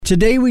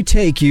Today we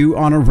take you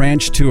on a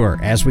ranch tour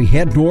as we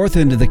head north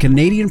into the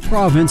Canadian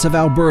province of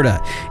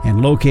Alberta,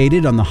 and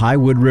located on the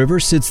Highwood River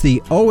sits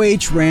the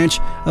OH Ranch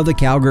of the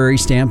Calgary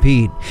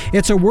Stampede.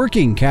 It's a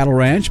working cattle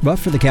ranch, but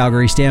for the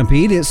Calgary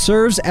Stampede, it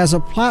serves as a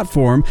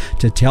platform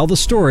to tell the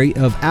story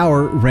of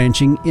our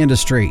ranching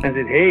industry. I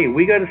said, hey,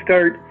 we got to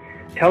start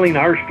telling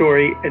our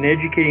story and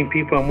educating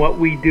people on what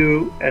we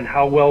do and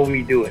how well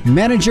we do it.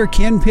 Manager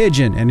Ken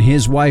Pigeon and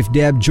his wife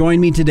Deb join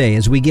me today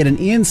as we get an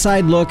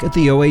inside look at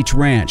the OH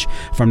Ranch,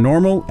 from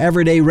normal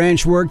everyday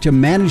ranch work to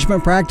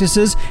management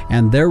practices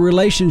and their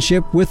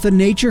relationship with the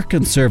Nature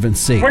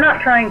Conservancy. We're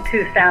not trying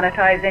to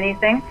sanitize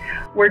anything.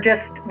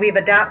 We've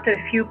adapted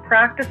a few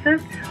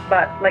practices,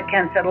 but like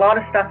Ken said, a lot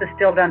of stuff is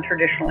still done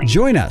traditionally.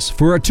 Join us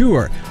for a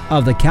tour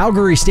of the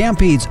Calgary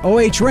Stampede's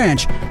OH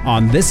Ranch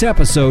on this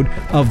episode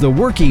of the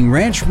Working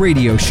Ranch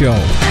Radio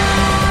Show.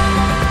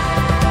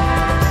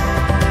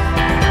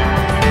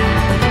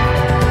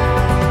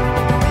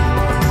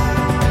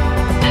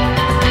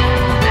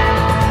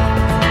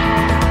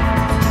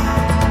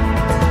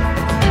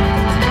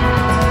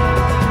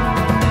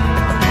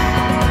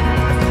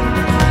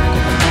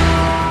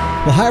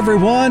 Well, hi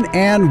everyone,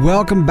 and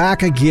welcome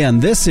back again.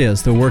 This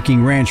is the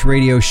Working Ranch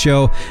Radio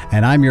Show,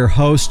 and I'm your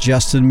host,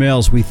 Justin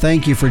Mills. We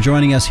thank you for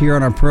joining us here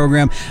on our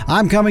program.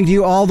 I'm coming to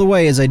you all the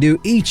way, as I do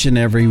each and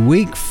every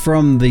week,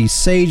 from the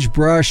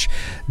sagebrush,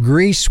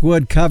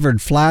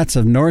 greasewood-covered flats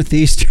of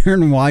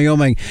northeastern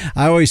Wyoming.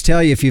 I always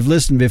tell you, if you've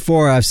listened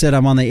before, I've said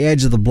I'm on the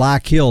edge of the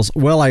Black Hills.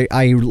 Well,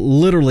 I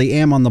literally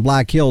am on the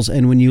Black Hills,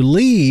 and when you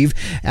leave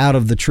out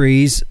of the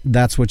trees,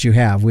 that's what you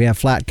have. We have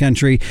flat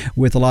country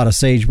with a lot of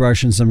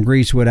sagebrush and some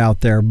greasewood out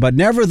there. But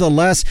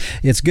nevertheless,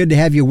 it's good to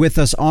have you with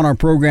us on our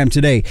program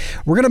today.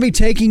 We're going to be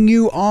taking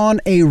you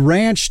on a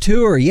ranch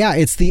tour. Yeah,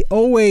 it's the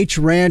OH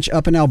Ranch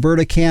up in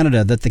Alberta,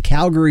 Canada, that the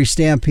Calgary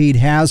Stampede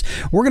has.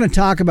 We're going to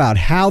talk about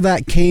how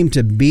that came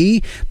to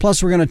be.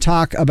 Plus, we're going to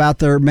talk about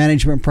their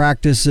management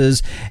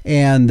practices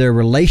and their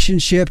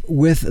relationship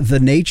with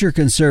the Nature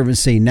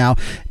Conservancy. Now,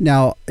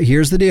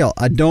 here's the deal.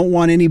 I don't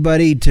want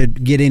anybody to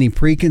get any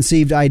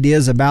preconceived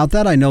ideas about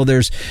that. I know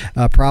there's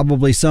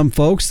probably some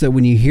folks that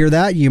when you hear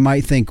that, you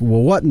might think,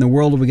 well, what in the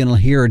world are we going to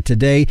hear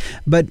today?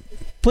 But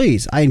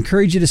please, I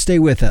encourage you to stay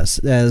with us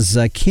as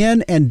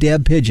Ken and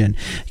Deb Pigeon.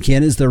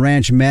 Ken is the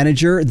ranch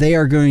manager. They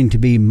are going to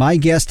be my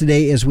guest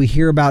today as we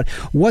hear about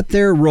what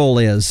their role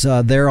is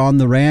there on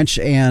the ranch,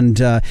 and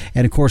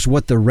of course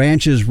what the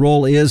ranch's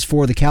role is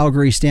for the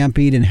Calgary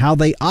Stampede and how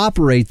they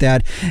operate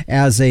that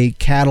as a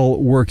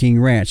cattle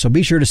working ranch. So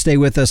be sure to stay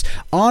with us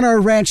on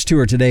our ranch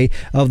tour today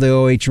of the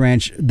OH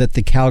Ranch that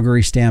the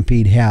Calgary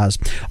Stampede has.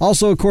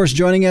 Also, of course,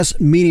 joining us,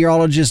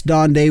 meteorologist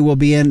Don Day will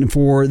be in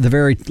for the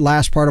very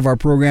last part of our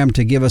program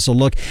to give us a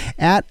look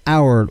at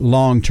our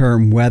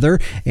long-term weather.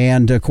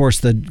 And of course,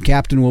 the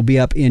captain will be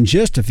up in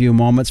just a few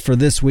moments for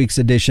this week's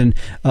edition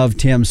of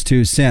Tim's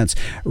 2 Cents.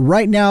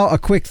 Right now, a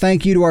quick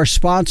thank you to our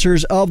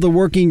sponsors of the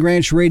Working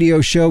Ranch Radio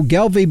Show,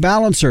 Gelbvieh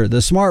Balancer,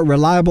 the smart,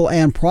 reliable,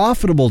 and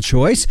profitable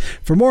choice.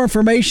 For more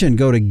information,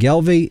 go to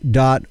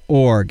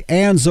gelbvieh.org.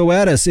 And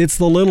Zoetis, it's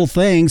the little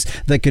things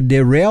that could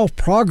derail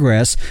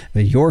progress,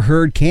 but your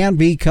herd can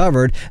be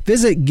covered.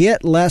 Visit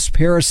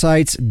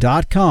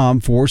getlessparasites.com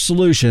for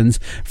solutions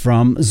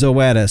from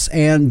Zoetis.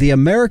 And the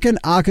American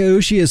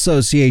Akaushi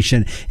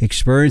Association.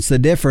 Experience the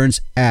difference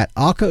at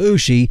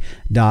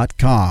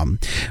akaushi.com.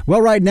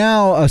 Well, right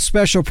now, a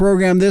special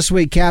program this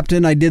week,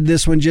 Captain. I did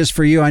this one just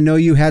for you. I know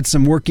you had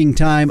some working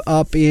time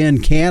up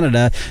in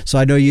Canada, so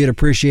I know you'd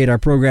appreciate our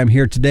program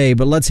here today.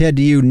 But let's head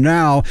to you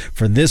now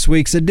for this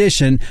week's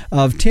edition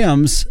of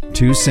Tim's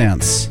 2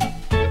 Cents.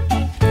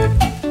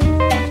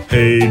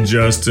 Hey,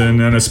 Justin,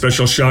 and a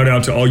special shout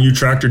out to all you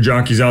tractor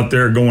jockeys out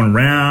there going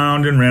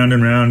round and round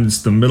and round.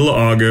 It's the middle of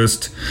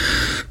August,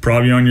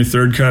 probably on your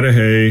third cut of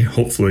hay,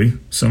 hopefully.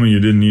 Some of you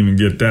didn't even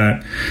get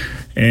that.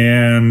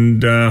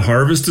 And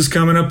harvest is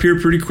coming up here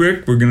pretty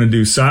quick. We're going to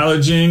do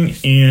silaging,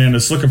 and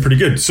it's looking pretty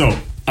good. So,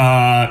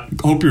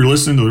 hope you're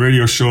listening to the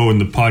radio show and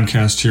the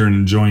podcast here and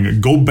enjoying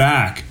it. Go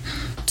back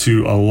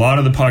to a lot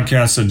of the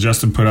podcasts that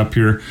Justin put up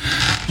here.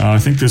 I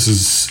think this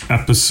is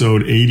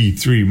episode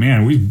 83.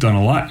 Man, we've done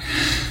a lot.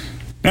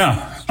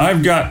 Now,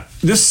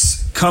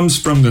 this comes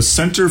from the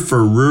Center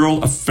for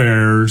Rural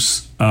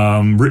Affairs,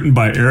 written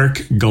by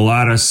Eric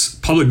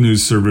Galatas, Public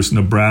News Service,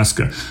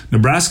 Nebraska.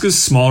 Nebraska's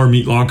smaller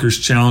meat lockers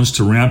challenge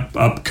to ramp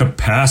up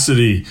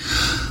capacity.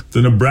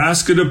 The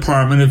Nebraska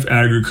Department of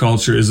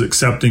Agriculture is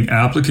accepting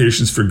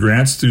applications for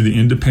grants through the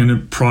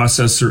Independent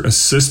Processor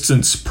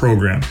Assistance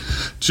Program.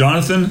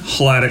 Jonathan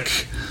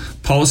Hladik,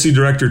 Policy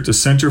Director at the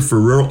Center for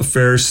Rural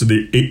Affairs, said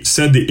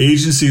the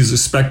agency is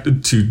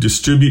expected to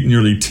distribute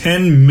nearly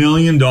 $10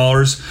 million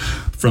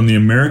from the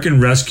American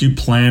Rescue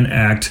Plan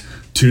Act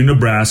to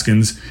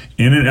Nebraskans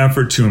in an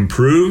effort to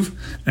improve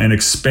and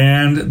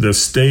expand the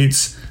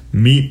state's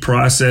meat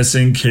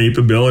processing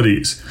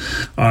capabilities.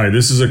 All right,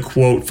 this is a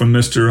quote from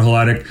Mr.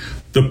 Hladik.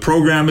 The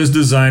program is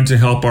designed to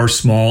help our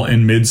small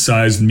and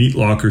mid-sized meat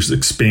lockers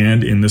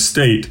expand in the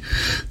state.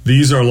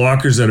 These are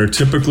lockers that are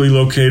typically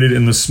located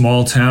in the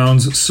small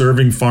towns,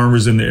 serving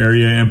farmers in the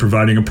area and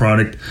providing a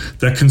product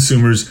that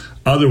consumers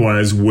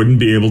otherwise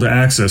wouldn't be able to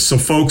access. So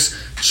folks,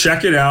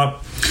 check it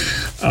out.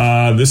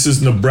 This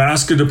is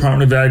Nebraska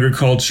Department of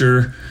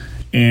Agriculture,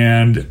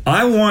 and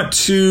I want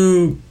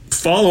to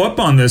follow up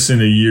on this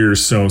in a year or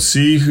so,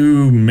 see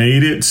who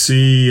made it,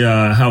 see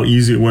how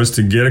easy it was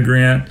to get a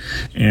grant,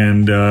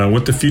 and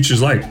what the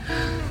future's like.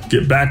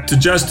 Get back to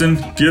Justin.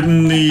 Give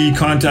him the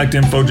contact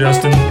info,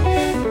 Justin.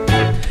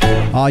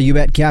 You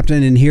bet,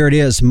 Captain. And here it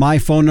is. My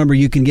phone number,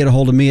 you can get a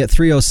hold of me at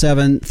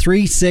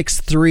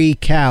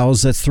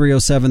 307-363-COWS. That's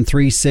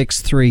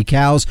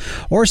 307-363-COWS.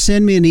 Or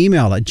send me an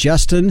email at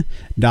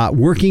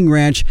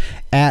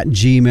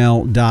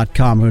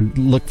justin.workingranch@gmail.com. I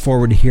look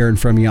forward to hearing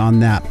from you on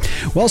that.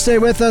 Well, stay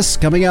with us.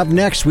 Coming up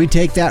next, we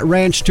take that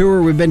ranch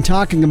tour we've been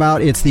talking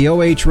about. It's the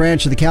OH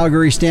Ranch of the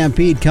Calgary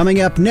Stampede.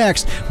 Coming up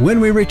next when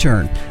we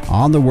return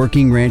on the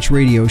Working Ranch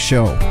Radio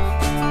Show.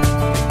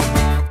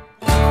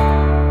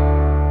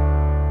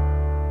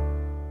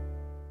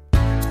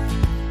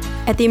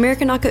 At the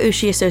American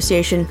Akaushi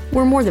Association,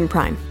 we're more than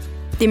prime.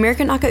 The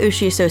American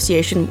Akaushi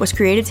Association was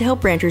created to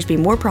help ranchers be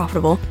more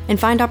profitable and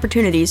find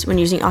opportunities when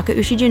using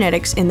Akaushi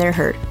genetics in their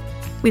herd.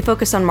 We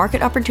focus on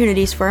market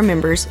opportunities for our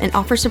members and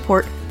offer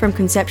support from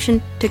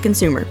conception to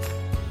consumer.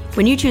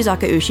 When you choose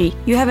Akaushi,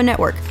 you have a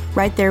network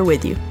right there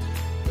with you.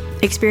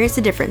 Experience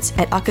the difference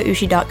at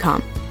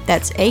akaushi.com.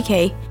 That's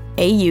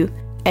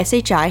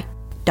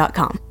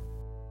AKAUSHI.com.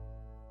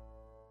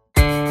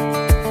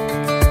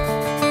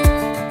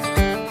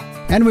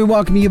 And we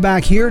welcome you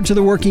back here to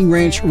the Working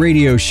Ranch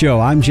Radio Show.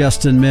 I'm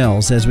Justin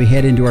Mills as we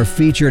head into our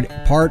featured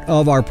part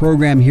of our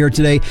program here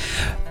today.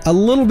 A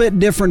little bit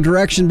different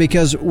direction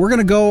because we're going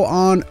to go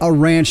on a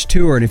ranch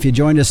tour. And if you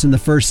joined us in the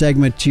first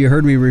segment, you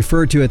heard me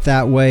refer to it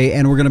that way.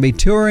 And we're going to be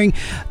touring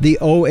the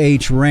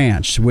OH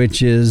Ranch,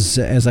 which is,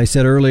 as I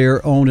said earlier,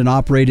 owned and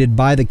operated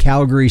by the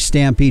Calgary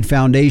Stampede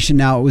Foundation.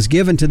 Now, it was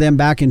given to them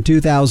back in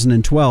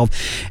 2012.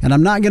 And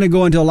I'm not going to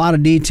go into a lot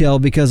of detail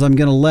because I'm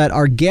going to let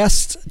our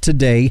guests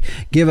today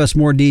give us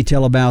more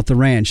detail about the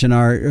ranch. And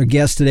our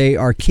guests today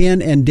are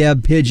Ken and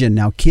Deb Pigeon.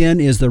 Now,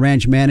 Ken is the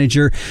ranch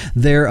manager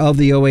there of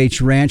the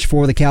OH Ranch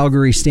for the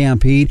Calgary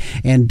Stampede,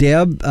 and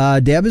Deb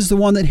is the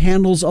one that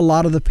handles a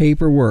lot of the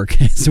paperwork.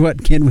 That's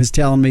what Ken was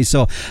telling me.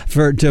 So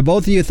to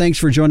both of you, thanks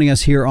for joining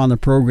us here on the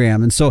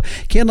program. And so,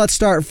 Ken, let's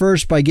start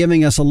first by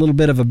giving us a little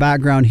bit of a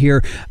background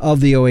here of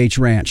the OH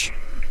Ranch.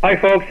 Hi,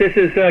 folks. This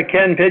is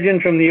Ken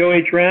Pigeon from the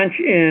OH Ranch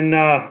in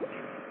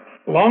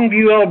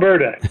Longview,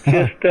 Alberta,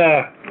 just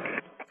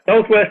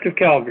southwest of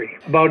Calgary,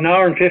 about an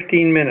hour and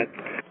 15 minutes.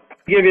 To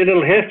give you a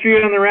little history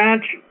on the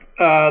ranch.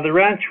 The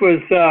ranch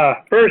was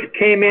first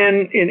came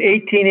in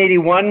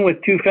 1881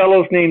 with two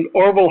fellows named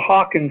Orville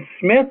Hawkins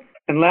Smith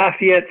and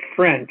Lafayette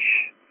French.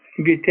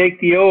 If you take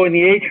the O and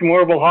the H from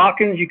Orville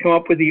Hawkins, you come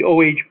up with the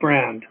OH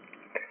brand.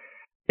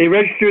 They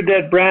registered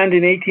that brand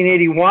in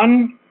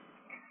 1881.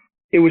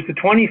 It was the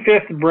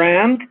 25th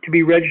brand to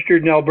be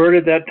registered in Alberta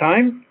at that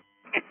time.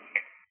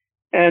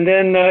 And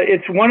then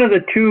it's one of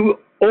the two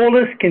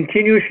oldest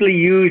continuously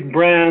used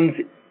brands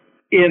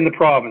in the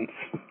province.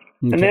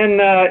 Okay. And then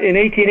in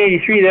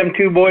 1883, them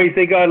two boys,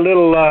 they got a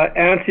little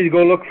antsy to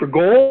go look for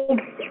gold.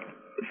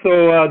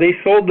 So they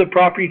sold the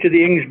property to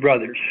the Ings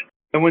brothers.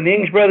 And when the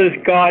Ings brothers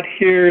got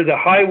here, the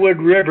Highwood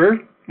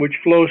River, which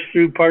flows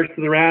through parts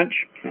of the ranch,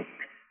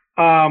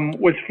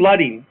 was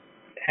flooding.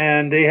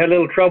 And they had a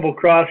little trouble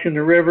crossing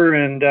the river,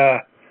 and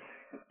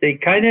they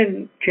kind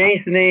of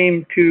changed the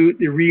name to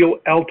the Rio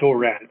Alto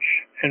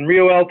Ranch. And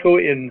Rio Alto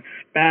in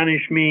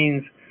Spanish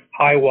means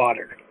high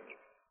water.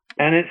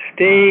 And it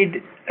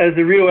stayed as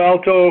the Rio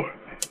Alto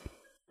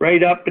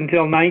right up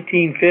until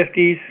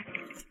 1950s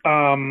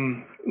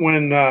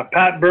when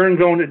Pat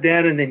Burns owned it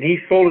then, and then he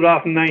sold it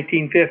off in the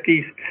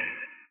 1950s.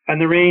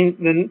 And the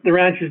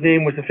ranch's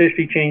name was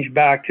officially changed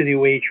back to the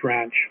OH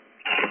Ranch.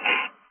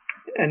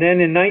 And then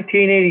in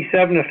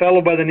 1987, a fellow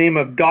by the name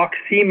of Doc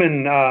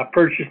Seaman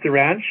purchased the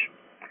ranch.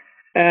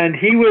 And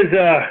he was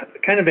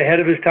kind of ahead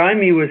of his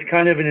time. He was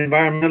kind of an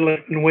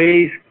environmentalist in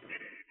ways,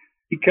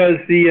 because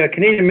the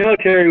Canadian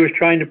military was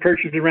trying to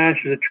purchase the ranch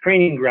as a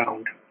training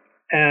ground.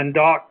 And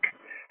Doc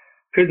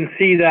couldn't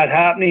see that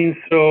happening,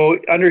 so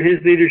under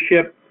his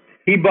leadership,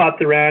 he bought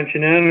the ranch.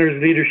 And under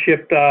his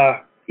leadership,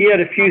 he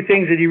had a few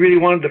things that he really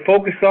wanted to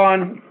focus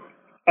on.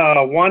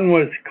 One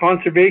was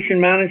conservation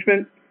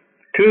management.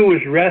 2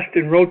 was rest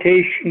and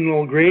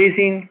rotational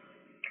grazing.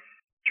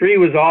 3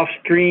 was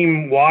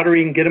off-stream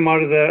watering, get them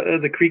out of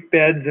the creek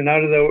beds and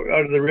out of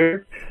the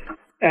river.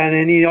 And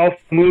then he also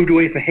moved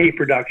away from hay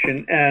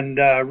production and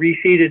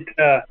reseeded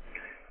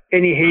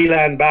any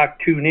hayland back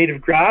to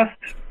native grass.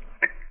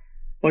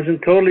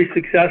 Wasn't totally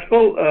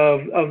successful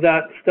of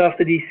that stuff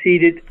that he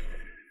seeded.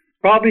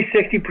 Probably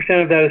 60%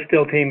 of that is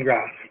still tame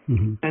grass.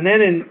 Mm-hmm. And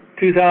then in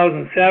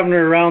 2007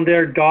 or around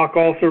there, Doc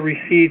also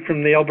received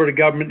from the Alberta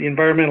government the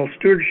Environmental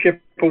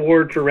Stewardship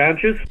award for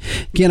ranches.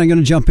 Ken, I'm going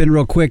to jump in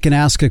real quick and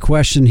ask a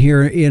question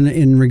here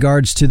in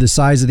regards to the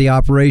size of the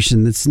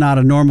operation. It's not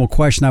a normal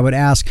question I would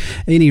ask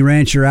any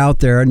rancher out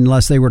there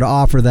unless they were to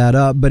offer that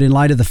up. But in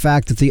light of the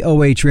fact that the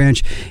OH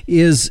Ranch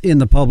is in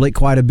the public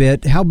quite a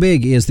bit, how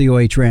big is the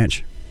OH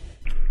Ranch?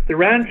 The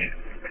ranch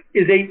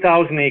is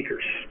 8,000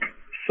 acres.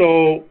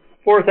 So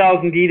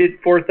 4,000 deeded,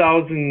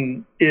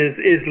 4,000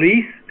 is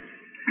lease.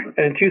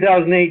 And in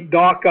 2008,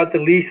 Doc got the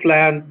lease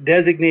land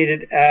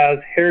designated as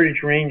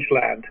heritage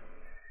rangeland.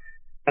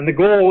 And the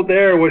goal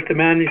there was to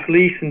manage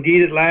lease and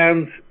deeded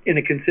lands in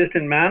a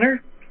consistent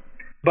manner.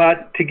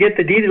 But to get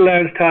the deeded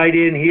lands tied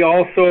in, he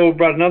also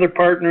brought another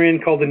partner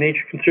in called the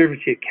Nature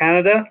Conservancy of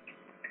Canada.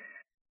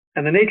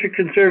 And the Nature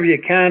Conservancy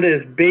of Canada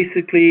is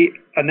basically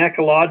an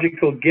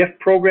ecological gift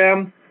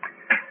program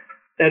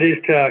that is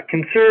to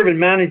conserve and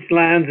manage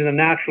lands in a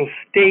natural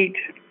state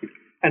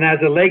and as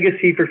a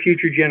legacy for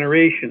future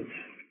generations.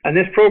 And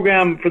this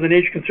program for the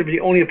Nature Conservancy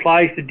only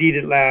applies to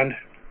deeded land.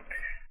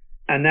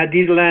 And that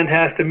deeded land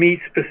has to meet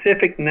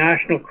specific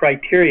national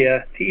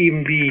criteria to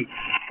even be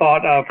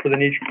thought of for the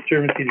Nature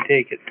Conservancy to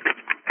take it.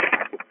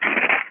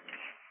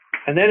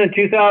 And then in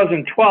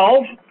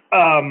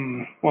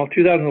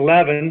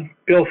 2011,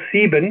 Bill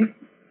Sieben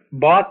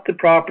bought the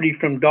property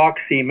from Doc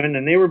Seaman,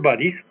 and they were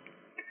buddies.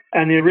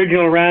 And the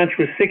original ranch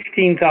was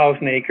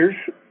 16,000 acres.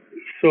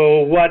 So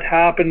what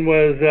happened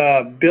was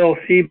Bill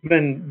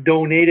Sieben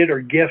donated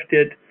or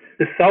gifted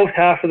the south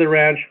half of the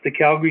ranch to the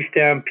Calgary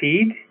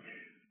Stampede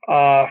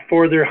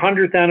for their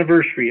 100th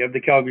anniversary of the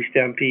Calgary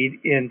Stampede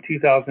in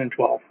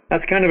 2012.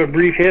 That's kind of a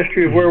brief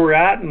history of where we're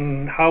at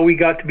and how we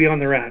got to be on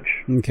the ranch.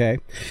 Okay.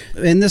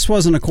 And this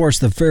wasn't, of course,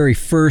 the very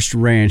first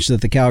ranch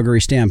that the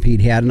Calgary Stampede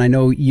had. And I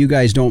know you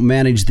guys don't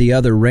manage the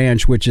other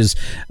ranch, which is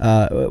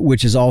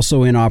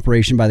also in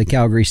operation by the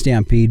Calgary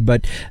Stampede,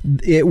 but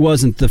it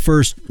wasn't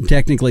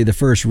technically the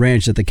first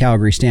ranch that the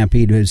Calgary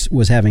Stampede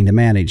was having to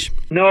manage.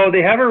 No,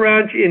 they have a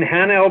ranch in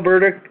Hanna,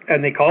 Alberta,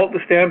 and they call it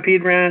the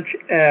Stampede Ranch.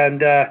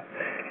 And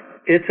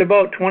it's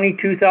about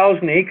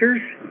 22,000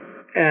 acres.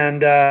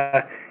 And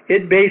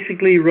it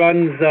basically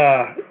runs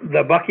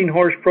the bucking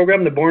horse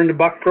program, the Born to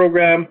Buck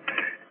program,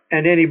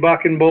 and any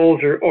buck and bulls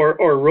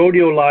or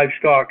rodeo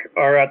livestock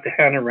are at the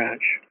Hanna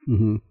Ranch.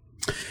 Mm-hmm.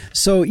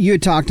 So you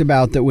had talked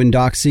about that when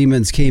Doc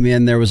Siemens came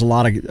in, there was a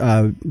lot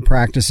of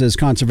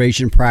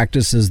conservation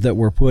practices that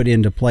were put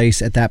into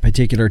place at that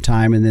particular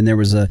time, and then there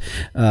was a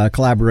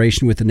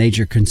collaboration with the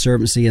Nature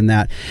Conservancy in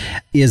that.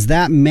 Is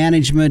that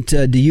management,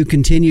 do you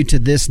continue to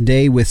this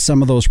day with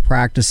some of those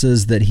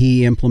practices that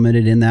he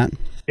implemented in that?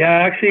 Yeah,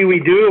 actually we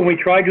do, and we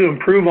try to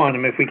improve on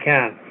them if we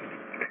can.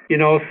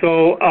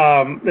 So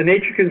the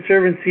Nature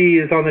Conservancy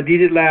is on the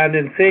deeded land,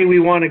 and say we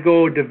want to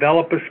go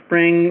develop a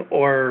spring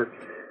or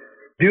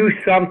do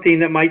something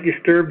that might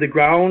disturb the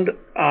ground,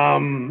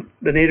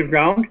 the native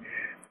ground,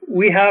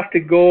 we have to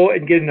go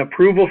and get an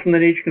approval from the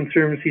Nature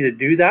Conservancy to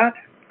do that.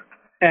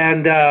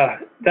 And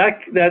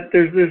that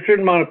there's a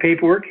certain amount of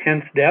paperwork,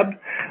 hence DEB,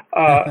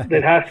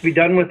 that has to be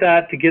done with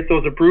that to get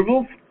those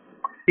approvals.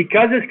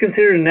 Because it's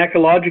considered an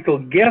ecological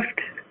gift,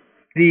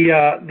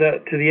 to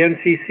the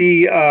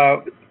NCC,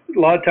 a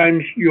lot of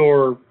times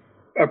your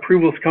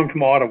approvals come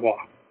from Ottawa.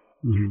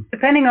 Mm-hmm.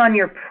 Depending on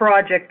your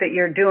project that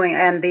you're doing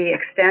and the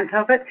extent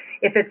of it,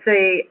 if it's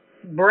a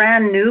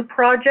brand new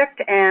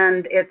project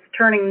and it's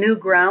turning new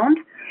ground,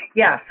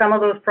 yeah, some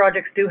of those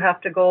projects do have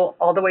to go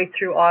all the way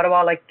through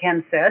Ottawa, like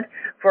Ken said,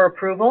 for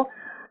approval.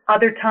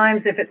 Other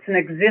times, if it's an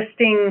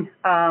existing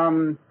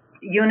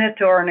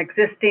unit or an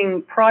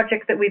existing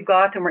project that we've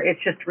got and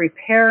it's just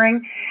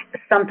repairing,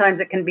 sometimes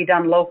it can be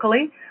done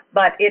locally,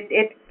 but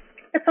it's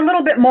a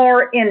little bit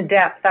more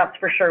in-depth, that's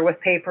for sure, with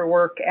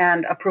paperwork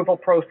and approval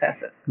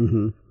processes.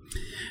 Mm-hmm.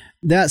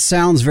 That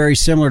sounds very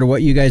similar to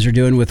what you guys are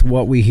doing with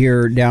what we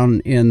hear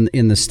down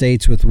in the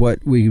States with what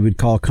we would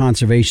call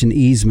conservation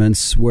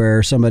easements,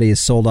 where somebody has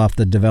sold off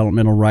the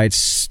developmental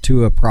rights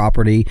to a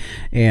property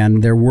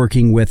and they're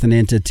working with an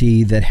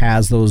entity that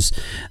has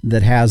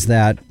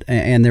that.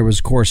 And there was,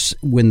 of course,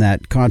 when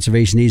that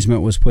conservation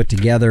easement was put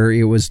together,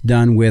 it was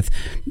done with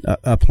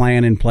a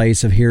plan in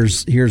place of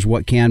here's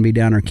what can be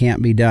done or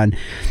can't be done.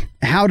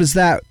 How does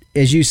that,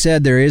 as you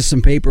said, there is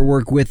some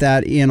paperwork with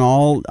that in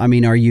all. I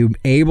mean, are you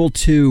able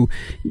to,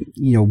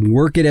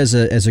 work it as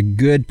a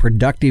good,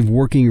 productive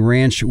working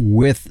ranch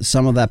with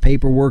some of that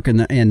paperwork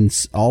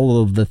and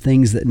all of the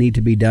things that need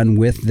to be done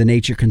with the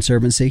Nature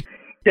Conservancy?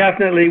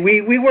 Definitely.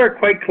 We work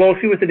quite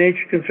closely with the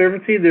Nature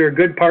Conservancy. They're a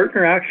good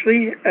partner,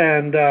 actually,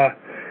 and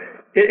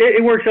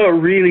it works out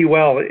really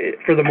well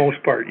for the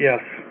most part, yes.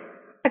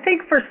 I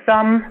think for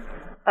some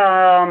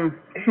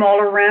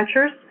smaller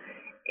ranchers,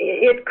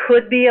 it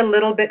could be a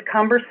little bit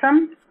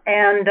cumbersome,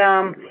 and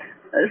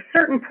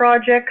certain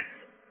projects,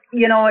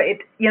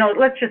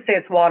 let's just say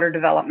it's water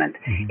development.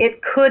 Mm-hmm.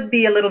 It could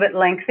be a little bit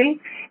lengthy,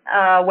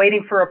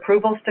 waiting for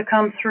approvals to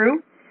come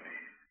through.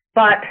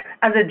 But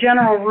as a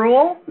general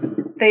rule,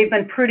 they've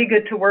been pretty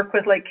good to work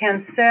with, like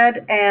Ken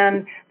said,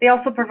 and they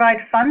also provide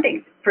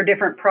funding for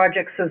different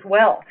projects as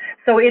well.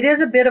 So it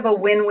is a bit of a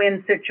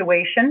win-win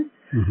situation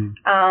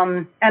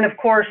And of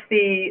course,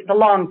 the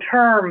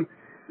long-term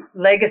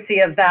legacy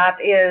of that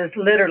is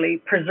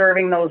literally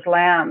preserving those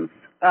lands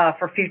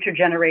for future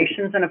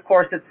generations. And of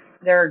course,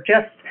 they're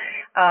just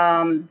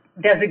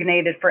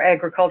designated for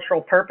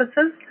agricultural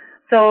purposes.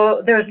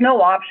 So there's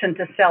no option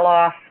to sell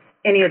off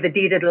any of the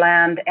deeded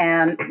land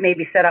and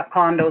maybe set up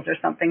condos or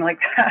something like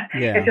that.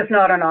 Yeah. It's just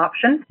not an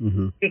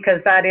option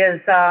because that is,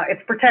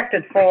 it's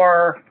protected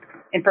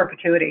in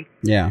perpetuity.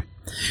 Yeah.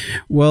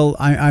 Well,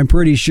 I'm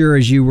pretty sure,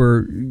 as you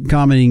were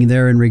commenting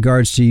there in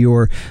regards to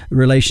your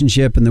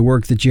relationship and the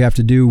work that you have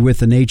to do with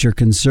the Nature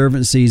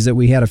Conservancies, that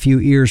we had a few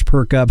ears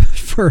perk up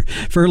for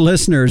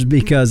listeners,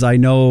 because I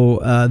know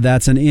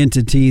that's an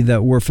entity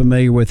that we're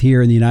familiar with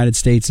here in the United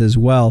States as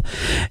well.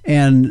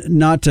 And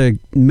not to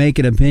make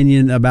an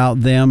opinion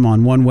about them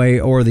on one way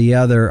or the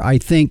other, I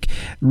think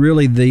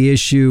really the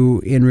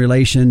issue in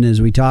relation,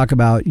 as we talk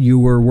about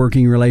your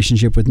working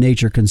relationship with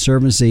Nature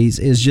Conservancies,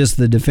 is just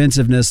the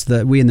defensiveness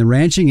that we in the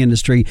ranching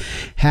industry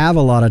have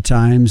a lot of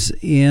times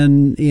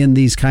in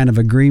these kind of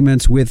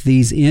agreements with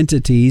these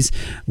entities,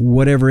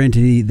 whatever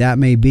entity that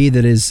may be,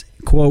 that is,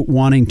 quote,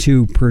 wanting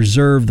to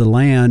preserve the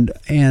land,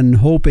 and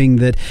hoping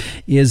that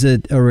is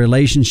it a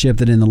relationship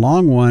that in the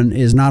long run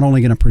is not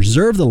only going to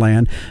preserve the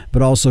land,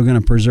 but also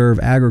going to preserve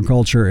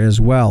agriculture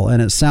as well.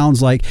 And it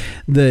sounds like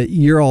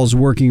your all's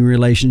working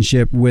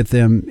relationship with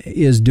them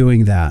is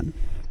doing that.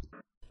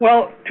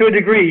 Well, to a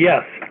degree,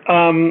 yes.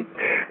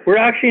 We're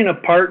actually in a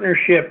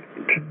partnership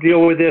to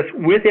deal with this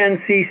with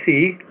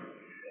NCC,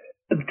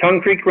 the Tongue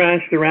Creek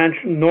Ranch, the ranch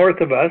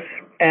north of us,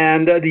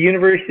 and the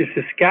University of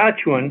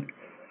Saskatchewan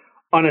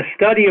on a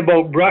study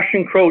about brush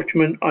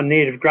encroachment on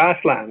native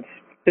grasslands.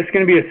 It's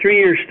going to be a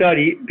 3-year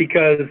study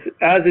because,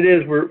 as it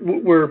is,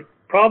 we're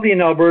probably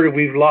in Alberta,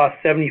 we've lost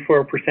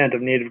 74%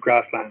 of native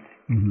grasslands.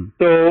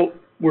 So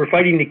we're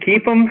fighting to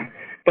keep them.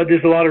 But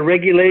there's a lot of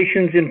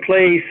regulations in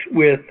place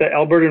with the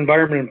Alberta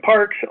Environment and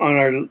Parks on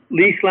our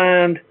lease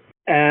land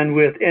and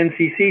with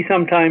NCC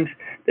sometimes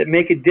that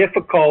make it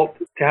difficult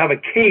to have a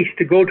case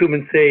to go to them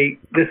and say,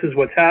 this is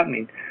what's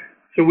happening.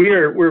 So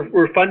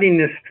we're funding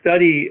this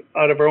study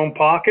out of our own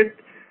pocket,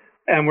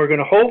 and we're going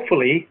to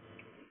hopefully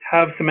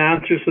have some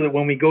answers so that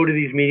when we go to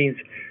these meetings,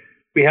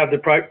 we have the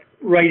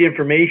right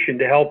information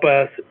to help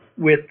us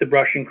with the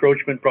brush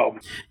encroachment problem.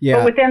 Yeah.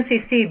 But with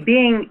NCC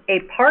being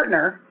a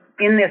partner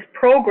in this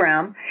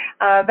program,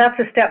 that's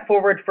a step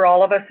forward for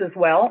all of us as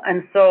well.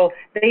 And so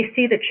they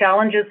see the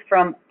challenges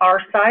from our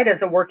side as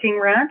a working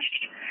ranch.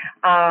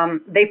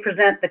 They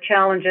present the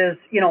challenges,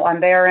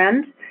 on their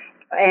end.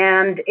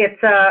 And it's,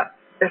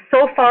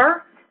 so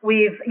far,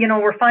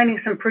 we're finding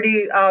some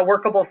pretty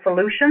workable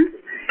solutions.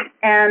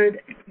 And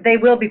they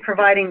will be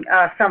providing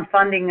some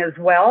funding as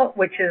well,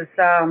 which is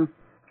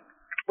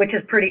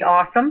pretty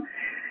awesome.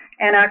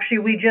 And actually,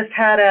 we just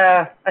had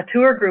a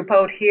tour group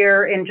out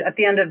here at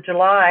the end of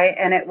July,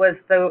 and it was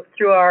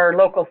through our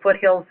local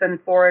Foothills and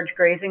Forage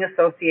Grazing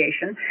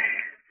Association.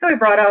 So we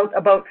brought out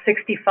about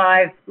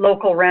 65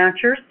 local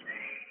ranchers,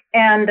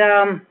 and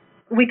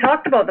we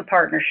talked about the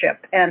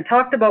partnership and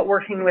talked about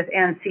working with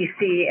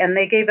NCC, and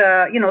they gave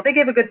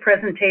a good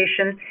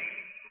presentation.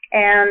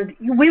 And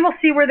we will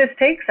see where this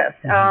takes us.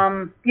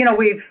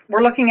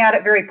 We're looking at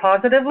it very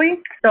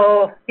positively.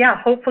 So,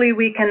 hopefully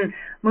we can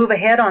move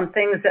ahead on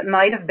things that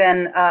might have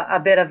been a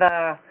bit of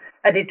a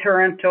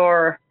deterrent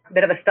or a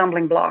bit of a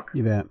stumbling block.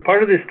 You bet.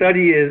 Part of the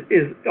study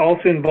is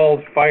also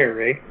involves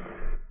fire,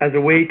 as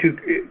a way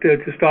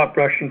to stop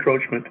brush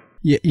encroachment.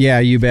 Yeah,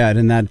 you bet.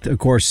 And that, of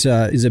course,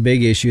 is a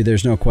big issue.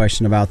 There's no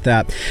question about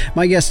that.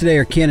 My guests today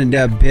are Ken and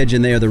Deb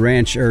Pigeon. They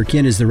are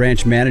Ken is the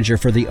ranch manager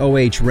for the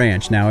OH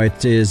Ranch. Now,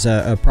 it is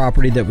a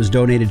property that was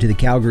donated to the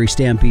Calgary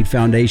Stampede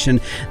Foundation.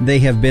 They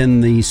have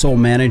been the sole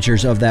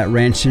managers of that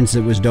ranch since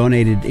it was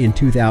donated in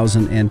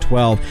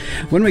 2012.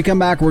 When we come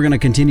back, we're going to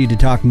continue to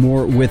talk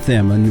more with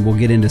them, and we'll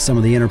get into some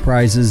of the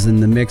enterprises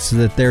and the mix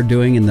that they're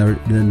doing and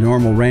the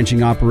normal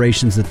ranching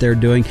operations that they're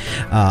doing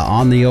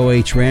on the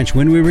OH Ranch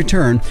when we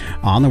return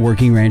on the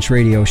Working Ranch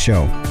Radio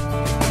Show.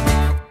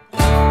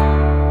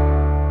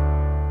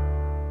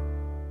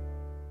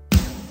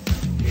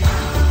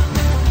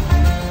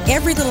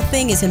 Every little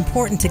thing is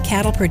important to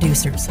cattle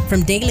producers,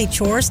 from daily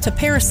chores to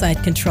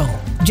parasite control,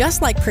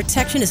 just like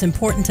protection is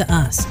important to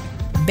us.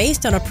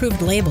 Based on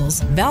approved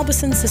labels,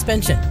 Valbicin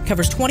suspension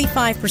covers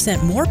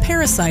 25% more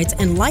parasites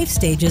and life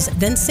stages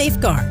than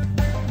Safeguard.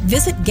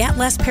 Visit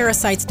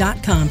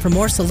getlessparasites.com for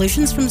more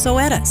solutions from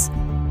Zoetis.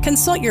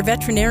 Consult your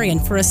veterinarian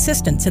for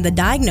assistance in the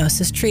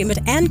diagnosis, treatment,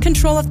 and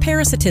control of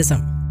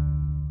parasitism.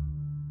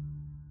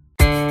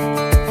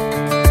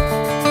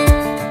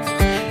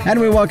 And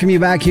we welcome you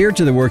back here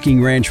to the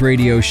Working Ranch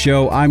Radio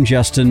Show. I'm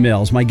Justin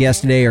Mills. My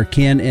guests today are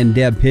Ken and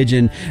Deb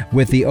Pigeon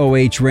with the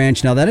OH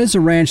Ranch. Now, that is a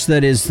ranch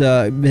that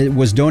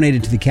was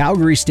donated to the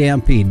Calgary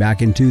Stampede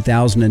back in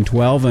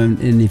 2012.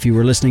 And if you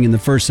were listening in the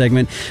first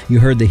segment,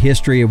 you heard the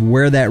history of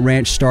where that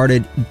ranch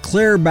started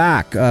clear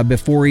back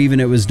before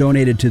even it was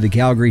donated to the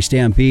Calgary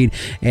Stampede,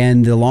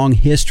 and the long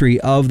history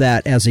of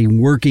that as a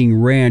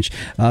working ranch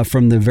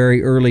from the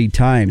very early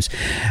times.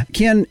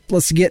 Ken,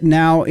 let's get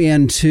now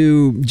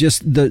into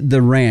just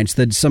the ranch. ranch,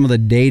 that some of the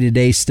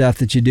day-to-day stuff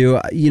that you do,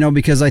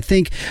 because I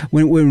think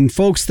when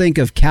folks think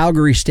of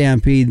Calgary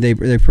Stampede,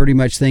 they pretty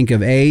much think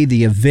of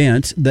the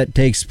event that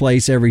takes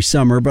place every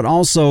summer, but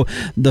also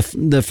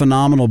the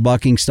phenomenal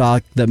bucking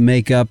stock that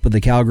make up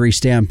the Calgary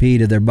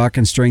Stampede, of their buck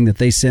and string that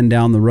they send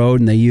down the road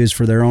and they use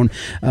for their own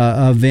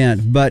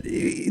event. But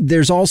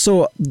there's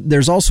also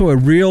a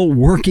real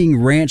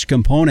working ranch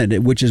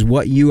component, which is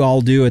what you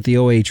all do at the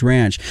OH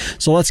Ranch.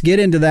 So let's get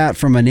into that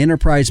from an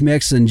enterprise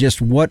mix and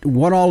just what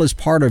all is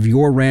part of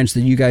your ranch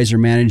that you guys are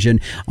managing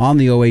on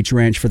the OH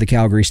Ranch for the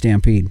Calgary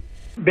Stampede.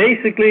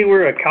 Basically,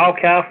 we're a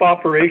cow-calf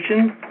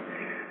operation,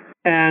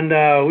 and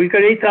we've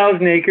got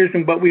 8,000 acres,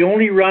 but we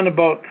only run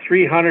about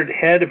 300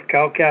 head of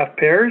cow-calf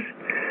pairs.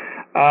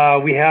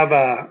 We have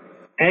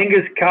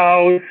Angus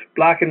cows,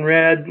 black and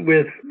red,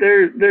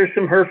 there's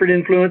some Hereford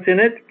influence in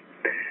it,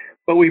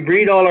 but we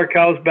breed all our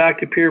cows back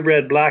to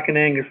purebred black and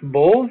Angus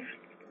bulls.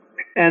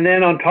 And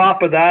then on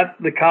top of that,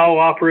 the cow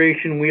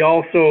operation, we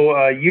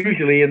also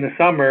usually in the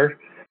summer,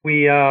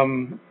 we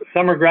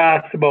summer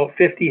grass about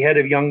 50 head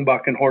of young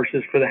bucking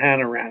horses for the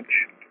Hannah Ranch.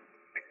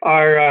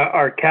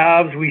 Our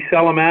calves, we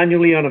sell them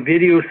annually on a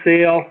video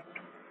sale.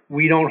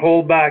 We don't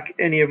hold back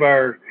any of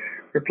our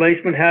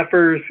replacement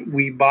heifers.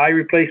 We buy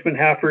replacement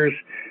heifers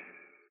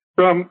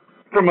from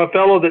a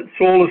fellow that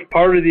sold us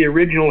part of the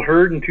original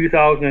herd in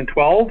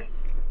 2012.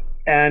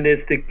 And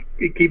it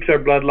keeps our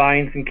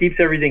bloodlines and keeps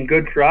everything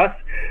good for us.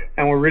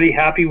 And we're really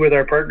happy with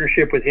our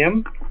partnership with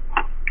him.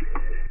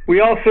 We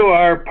also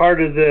are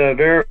part of the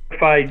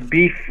Verified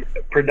Beef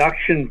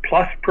Production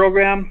Plus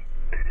program.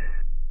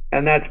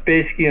 And that's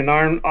basically an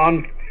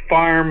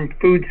on-farm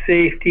food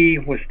safety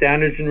with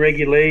standards and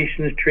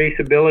regulations,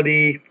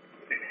 traceability.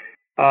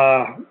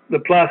 The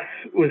Plus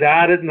was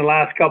added in the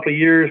last couple of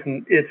years,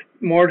 and it's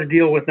more to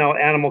deal with now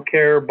animal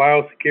care,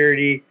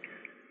 biosecurity,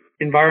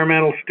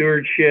 environmental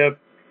stewardship,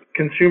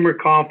 consumer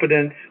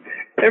confidence.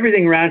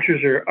 Everything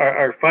ranchers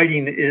are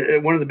fighting.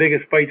 One of the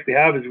biggest fights we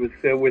have is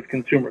with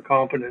consumer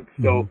confidence.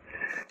 Mm-hmm. So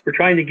we're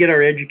trying to get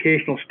our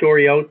educational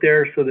story out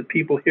there so that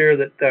people hear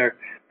that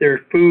their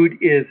food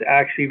is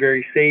actually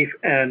very safe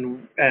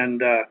and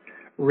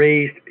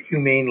raised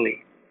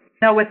humanely.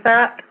 Now with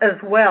that as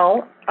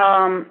well,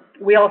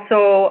 we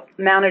also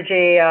manage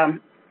a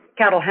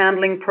cattle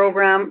handling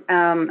program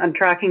and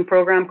tracking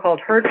program called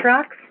Herd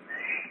Tracks.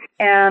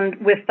 And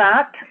with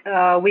that,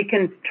 we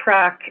can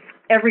track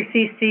every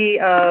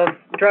cc of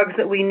drugs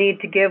that we need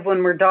to give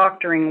when we're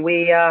doctoring.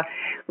 We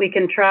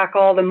can track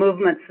all the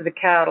movements of the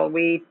cattle.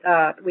 We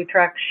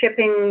track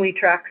shipping, we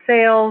track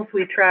sales,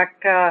 we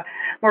track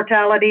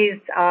mortalities,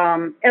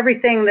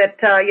 everything that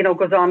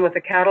goes on with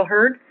the cattle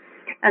herd.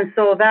 And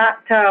so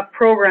that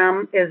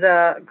program is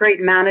a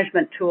great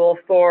management tool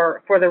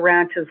for the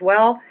ranch as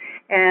well.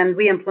 And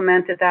we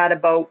implemented that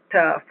about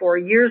 4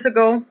 years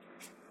ago.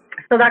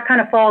 So that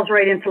kind of falls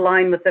right into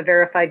line with the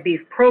Verified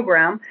Beef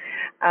program.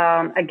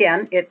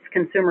 Again, it's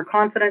consumer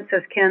confidence,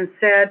 as Ken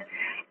said,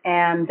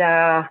 and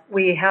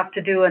we have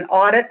to do an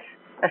audit,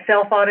 a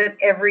self-audit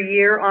every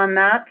year on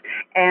that.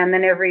 And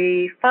then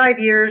every 5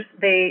 years,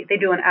 they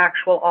do an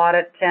actual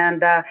audit,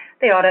 and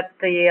they audit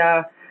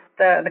the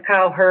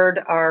cow herd,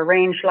 our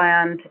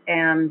rangeland,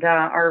 and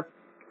our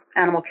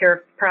animal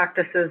care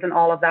practices and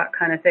all of that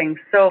kind of thing.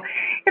 So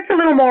it's a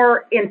little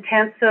more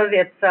intensive.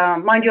 It's,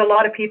 mind you, a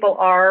lot of people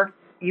are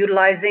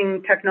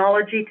utilizing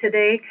technology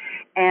today,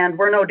 and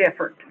we're no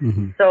different.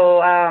 Mm-hmm.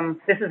 So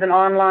this is an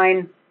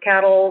online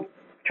cattle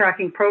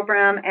tracking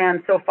program,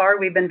 and so far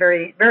we've been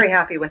very, very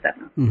happy with it.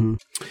 Mm-hmm.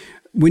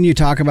 When you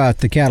talk about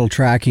the cattle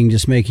tracking,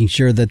 just making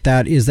sure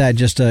that is that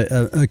just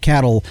a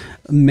cattle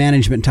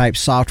management type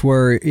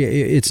software?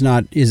 It's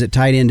not. Is it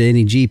tied into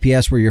any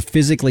GPS where you're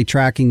physically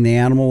tracking the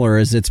animal, or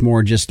is it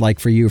more just like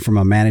for you from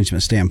a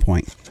management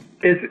standpoint?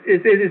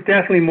 It is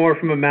definitely more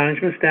from a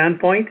management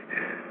standpoint.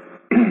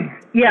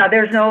 Yeah,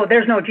 there's no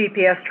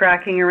GPS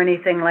tracking or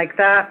anything like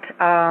that.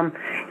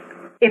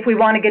 If we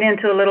want to get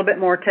into a little bit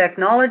more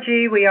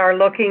technology, we are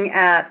looking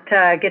at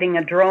getting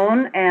a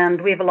drone,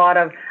 and we have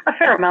a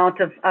fair amount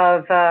of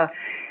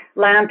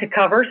land to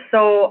cover.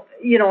 So,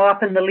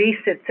 up in the lease,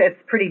 it's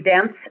pretty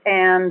dense,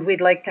 and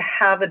we'd like to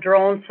have a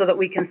drone so that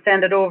we can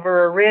send it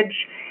over a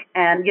ridge,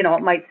 and,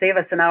 it might save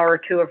us an hour or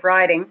two of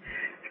riding.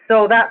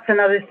 So that's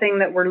another thing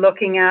that we're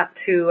looking at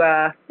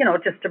to,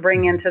 just to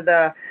bring into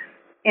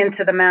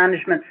the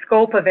management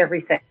scope of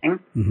everything,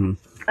 mm-hmm.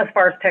 as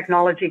far as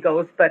technology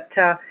goes. But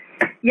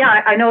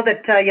yeah, I know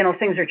that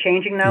things are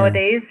changing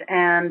nowadays,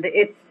 and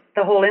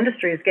the whole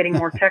industry is getting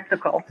more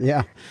technical.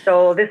 Yeah.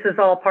 So this is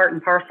all part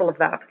and parcel of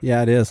that.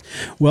 Yeah, it is.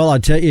 Well, I'll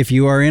tell you, if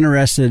you are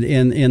interested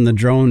in the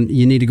drone,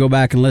 you need to go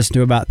back and listen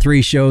to about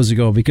 3 shows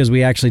ago, because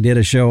we actually did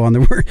a show on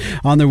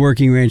the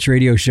Working Ranch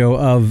Radio Show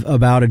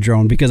about a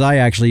drone, because I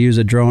actually use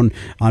a drone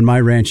on my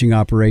ranching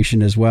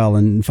operation as well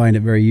and find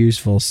it very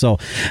useful. So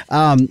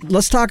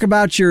let's talk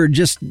about your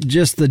just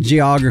the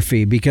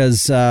geography,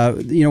 because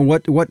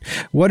what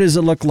does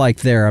it look like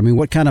there? I mean,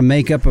 what kind of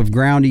makeup of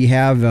ground do you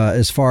have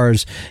as far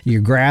as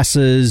your grasses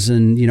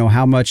and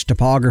how much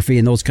topography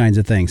and those kinds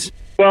of things?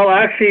 Well,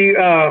 actually,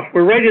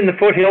 we're right in the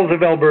foothills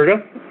of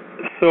Alberta,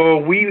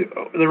 So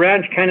the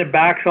ranch kind of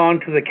backs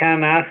onto the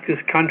Kananaskis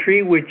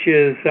country, which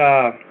is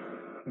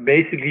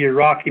basically your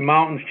Rocky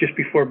Mountains just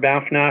before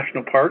Banff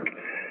National Park.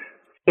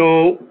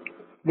 So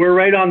we're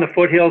right on the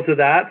foothills of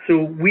that. So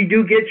we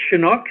do get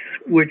Chinooks,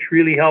 which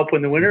really help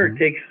in the winter. It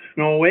takes the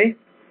snow away.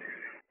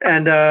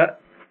 And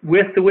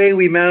with the way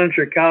we manage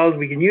our cows,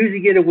 we can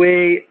usually get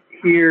away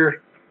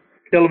here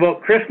till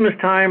about Christmas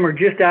time or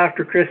just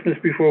after Christmas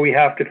before we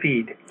have to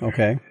feed.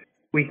 Okay.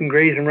 We can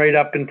graze them right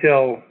up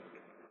until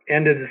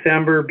end of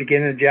December,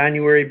 beginning of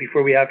January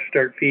before we have to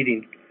start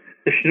feeding.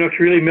 The Chinooks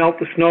really melt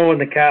the snow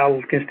and the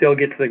cattle can still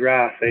get to the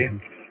grass, eh?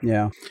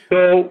 Yeah.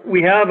 So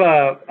we have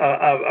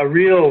a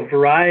real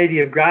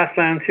variety of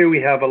grasslands here.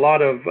 We have a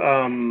lot of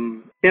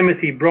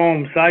Timothy,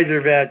 brome,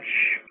 sizer vetch,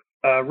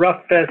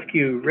 rough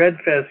fescue, red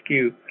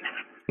fescue,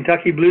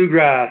 Kentucky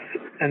bluegrass.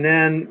 And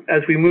then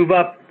as we move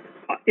up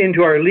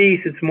into our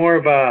lease, it's more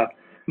of a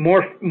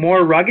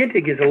more rugged.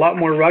 It gets a lot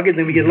more rugged.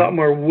 Then we get a lot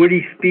more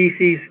woody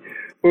species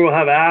where we'll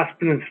have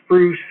aspen and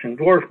spruce and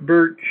dwarf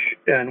birch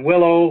and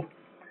willow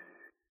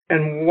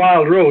and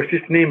wild rose,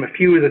 just to name a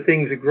few of the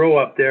things that grow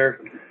up there.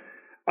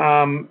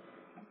 Some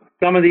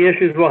of the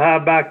issues we'll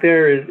have back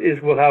there is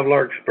we'll have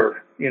larkspur,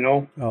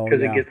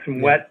 because it gets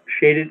some wet,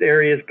 shaded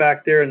areas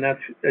back there, and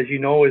that's, as you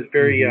know, is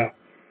very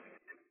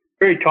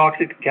very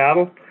toxic to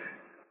cattle.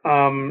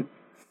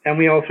 And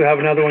we also have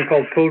another one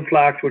called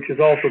toadflax, which is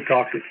also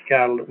toxic to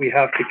cattle that we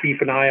have to keep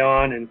an eye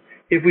on. And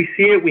if we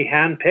see it, we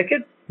hand pick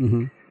it.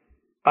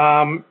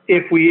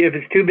 If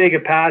it's too big a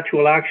patch,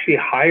 we'll actually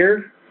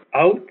hire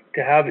out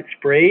to have it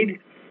sprayed,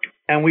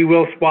 and we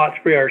will spot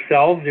spray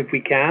ourselves if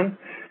we can.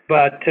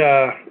 But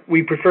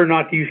we prefer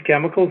not to use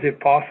chemicals if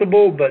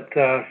possible. But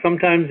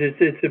sometimes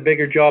it's a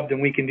bigger job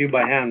than we can do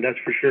by hand. That's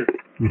for sure.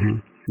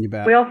 You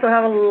bet. We also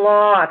have a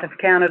lot of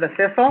Canada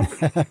thistle.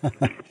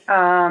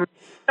 A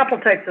couple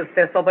types of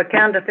thistle, but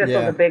Canada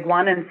thistle is a big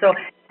one, and so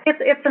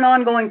it's an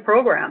ongoing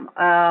program.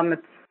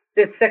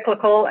 It's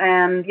cyclical,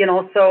 and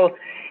so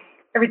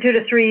every 2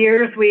 to 3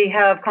 years we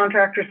have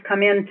contractors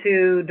come in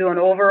to do an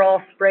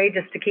overall spray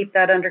just to keep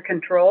that under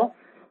control.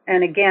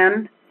 And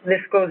again,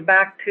 this goes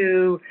back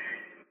to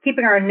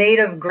keeping our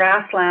native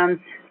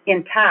grasslands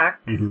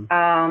intact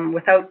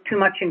without too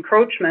much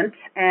encroachment.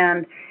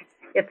 And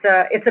it's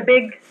a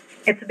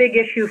big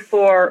issue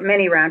for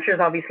many ranchers,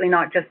 obviously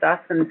not just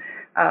us and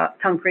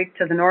Tongue Creek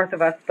to the north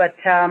of us. But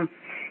so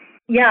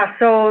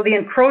the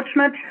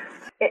encroachment,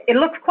 it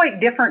looks quite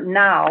different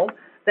now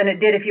than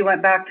it did if you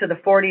went back to the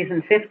 40s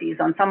and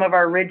 50s on some of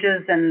our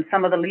ridges and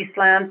some of the leased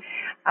land.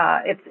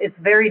 It's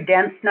very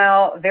dense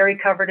now, very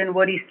covered in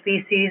woody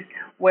species,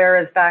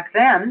 whereas back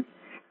then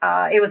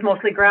it was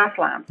mostly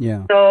grassland.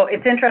 Yeah. So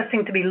it's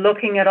interesting to be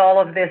looking at all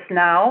of this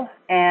now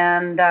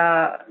and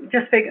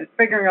just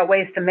figuring out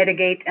ways to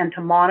mitigate and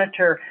to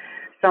monitor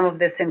some of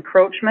this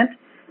encroachment.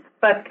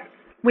 But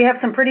we have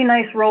some pretty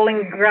nice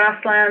rolling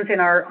grasslands on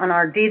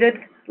our deeded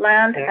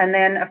land, and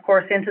then of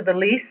course into the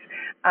lease.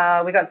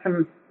 We got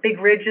some big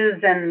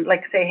ridges and,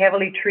 like say,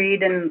 heavily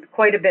treed and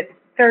quite a bit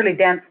fairly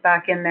dense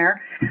back in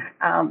there.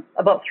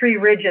 About 3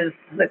 ridges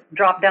that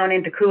drop down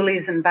into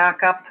coulees and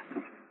back up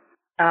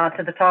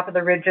to the top of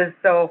the ridges.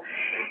 So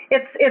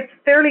it's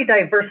fairly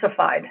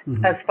diversified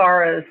as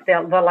far as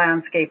the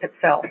landscape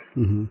itself.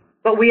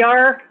 But we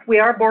are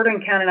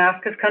bordering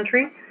Kananaskis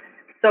country,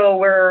 so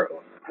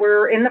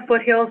we're in the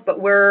foothills,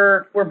 but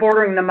we're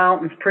bordering the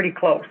mountains pretty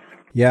close.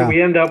 Yeah. So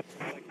we end up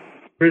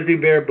grizzly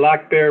bear,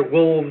 black bear,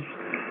 wolves.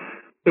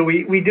 So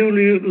we do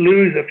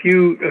lose a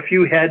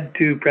few head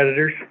to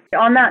predators.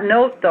 On that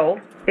note,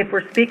 though, if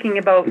we're speaking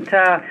about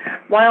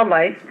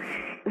wildlife,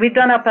 we've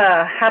done up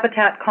a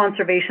habitat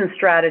conservation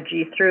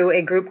strategy through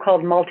a group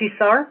called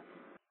Multisar.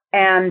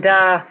 And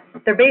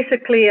they're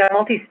basically a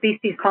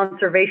multi-species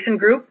conservation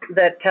group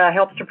that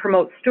helps to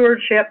promote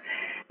stewardship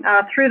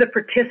through the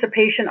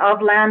participation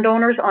of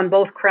landowners on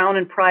both Crown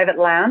and private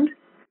land.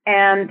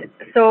 And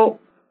so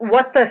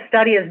what the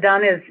study has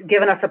done is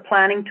given us a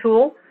planning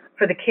tool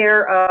for the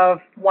care of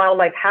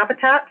wildlife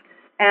habitat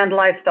and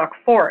livestock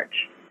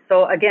forage.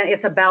 So again,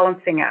 it's a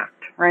balancing act,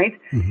 right?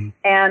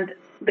 And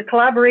the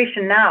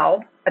collaboration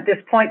now at this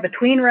point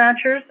between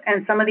ranchers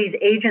and some of these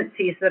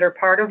agencies that are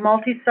part of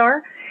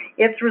Multisar,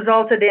 it's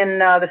resulted in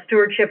the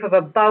stewardship of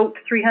about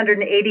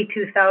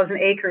 382,000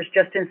 acres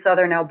just in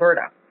southern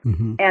Alberta.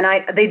 And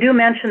they do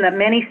mention that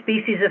many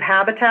species of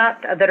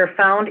habitat that are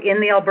found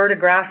in the Alberta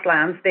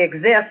grasslands, they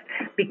exist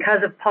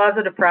because of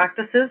positive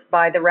practices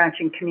by the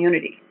ranching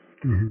community.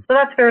 So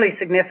that's fairly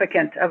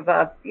significant of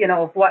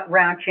what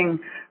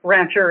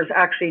ranchers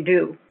actually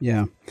do.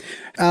 Yeah.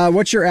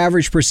 What's your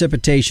average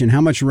precipitation?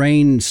 How much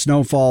rain,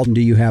 snowfall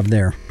do you have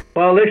there?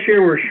 Well, this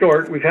year we're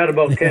short. We've had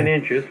about 10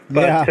 inches.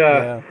 But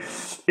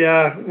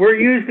we're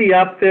usually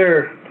up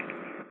there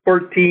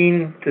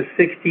 14 to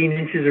 16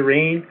 inches of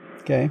rain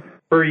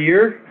per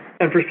year.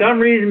 And for some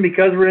reason,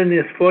 because we're in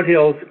these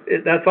foothills,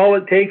 that's all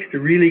it takes to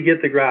really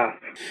get the grass.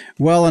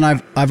 Well, and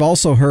I've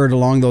also heard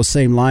along those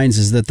same lines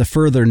is that the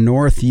further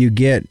north you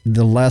get,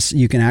 the less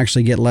you can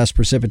actually get less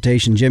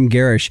precipitation. Jim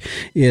Garish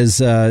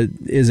is a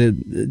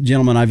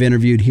gentleman I've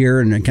interviewed here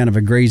and kind of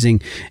a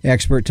grazing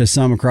expert to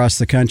some across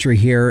the country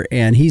here,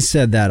 and he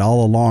said that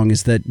all along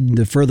is that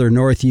the further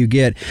north you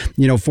get,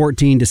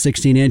 14 to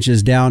 16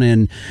 inches down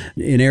in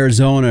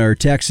Arizona or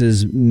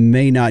Texas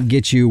may not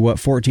get you what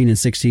 14 and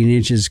 16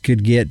 inches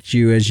could get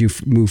you as you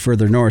move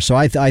further north. So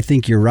I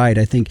think you're right.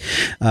 I think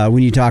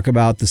when you talk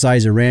about the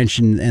size of ranch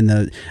and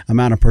the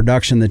amount of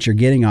production that you're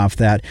getting off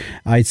that,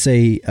 I'd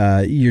say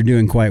you're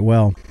doing quite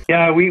well.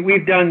 Yeah,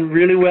 we've done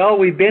really well.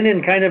 We've been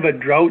in kind of a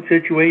drought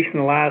situation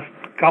the last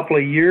couple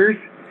of years,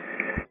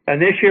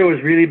 and this year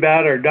was really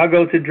bad. Our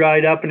dugouts had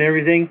dried up and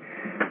everything,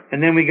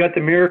 and then we got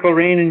the miracle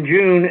rain in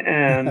June,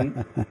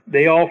 and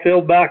they all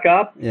filled back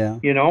up. Yeah,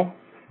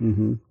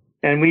 Mm-hmm.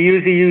 And we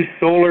usually use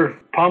solar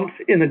pumps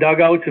in the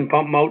dugouts and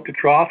pump them out to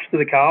troughs to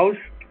the cows.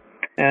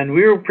 And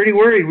we were pretty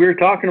worried. We were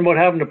talking about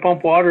having to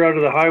pump water out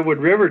of the Highwood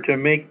River to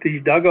make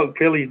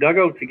fill these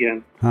dugouts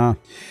again. Huh.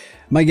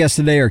 My guests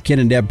today are Ken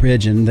and Deb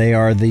Pigeon. They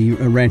are the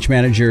ranch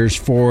managers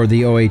for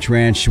the OH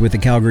Ranch with the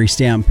Calgary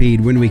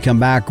Stampede. When we come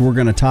back, we're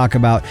going to talk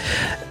about,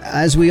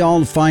 as we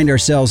all find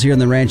ourselves here in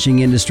the ranching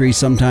industry,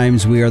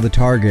 sometimes we are the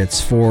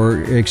targets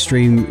for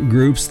extreme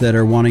groups that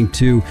are wanting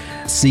to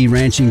see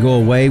ranching go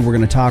away. We're going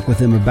to talk with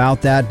them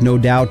about that. No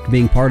doubt,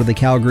 being part of the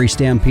Calgary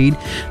Stampede,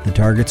 the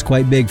target's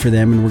quite big for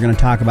them, and we're going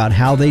to talk about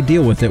how they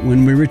deal with it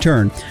when we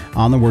return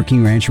on the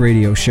Working Ranch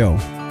Radio Show.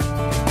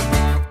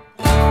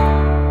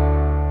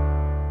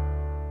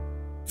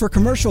 For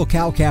commercial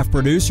cow-calf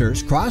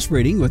producers,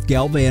 crossbreeding with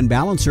Gelbvieh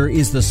Balancer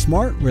is the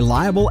smart,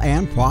 reliable,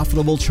 and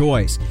profitable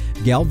choice.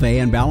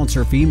 Gelbvieh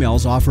Balancer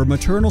females offer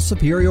maternal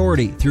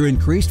superiority through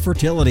increased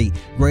fertility,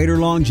 greater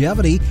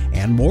longevity,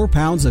 and more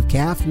pounds of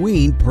calf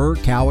weaned per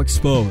cow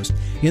exposed.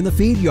 In the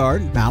feed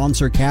yard,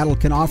 Balancer cattle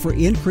can offer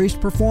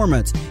increased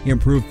performance,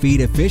 improved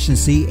feed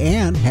efficiency,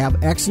 and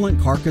have excellent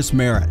carcass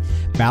merit.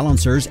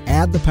 Balancers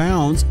add the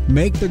pounds,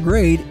 make the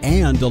grade,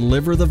 and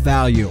deliver the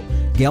value.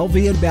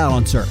 Gelbvieh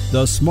Balancer,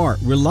 the smart,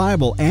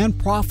 reliable, and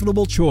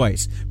profitable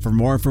choice. For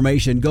more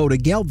information, go to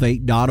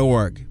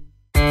gelbvieh.org.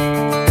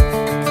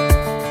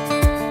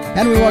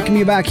 And we welcome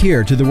you back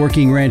here to the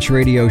Working Ranch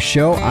Radio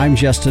Show. I'm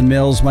Justin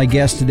Mills. My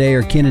guests today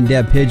are Ken and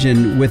Deb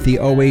Pigeon with the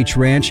OH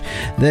Ranch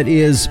that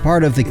is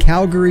part of the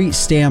Calgary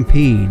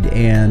Stampede.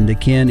 And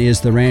Ken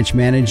is the ranch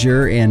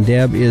manager and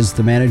Deb is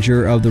the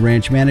manager of the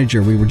ranch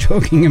manager. We were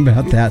joking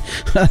about that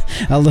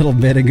a little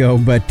bit ago,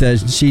 but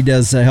she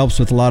does helps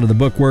with a lot of the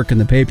bookwork and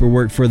the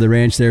paperwork for the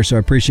ranch there. So I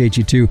appreciate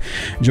you two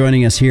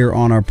joining us here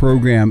on our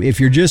program. If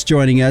you're just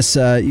joining us,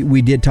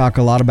 we did talk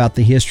a lot about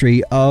the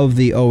history of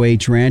the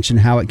OH Ranch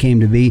and how it came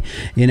to be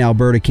in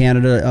Alberta,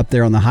 Canada, up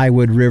there on the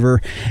Highwood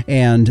River.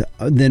 And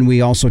then we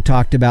also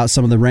talked about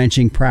some of the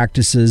ranching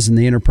practices and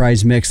the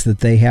enterprise mix that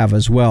they have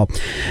as well.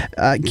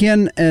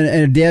 Ken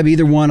and Deb,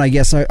 either one, I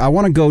guess I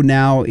want to go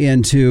now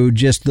into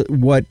just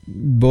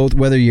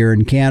whether you're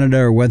in Canada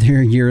or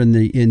whether you're in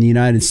the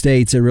United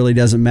States, it really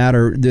doesn't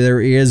matter.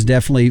 There is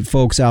definitely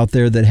folks out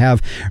there that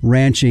have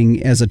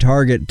ranching as a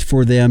target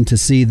for them to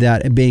see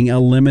that being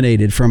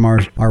eliminated from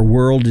our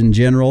world in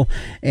general.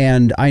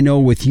 And I know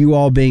with you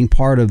all being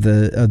part of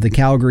the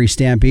Calgary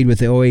Stampede, with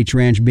the OH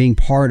Ranch being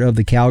part of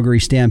the Calgary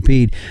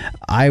Stampede,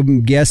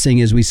 I'm guessing,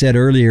 as we said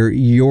earlier,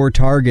 your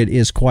target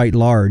is quite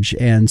large,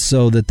 and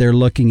so that they're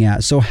looking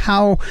at. So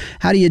how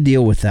do you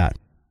deal with that?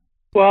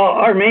 Well,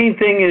 our main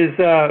thing is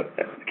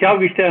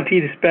Calgary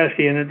Stampede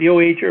especially, and at the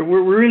OH,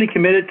 we're really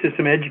committed to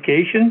some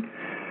education.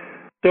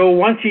 So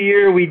once a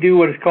year we do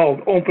what is called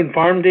Open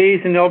Farm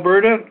Days in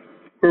Alberta,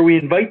 where we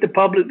invite the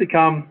public to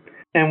come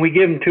and we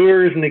give them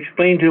tours and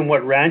explain to them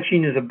what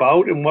ranching is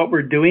about and what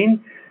we're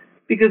doing.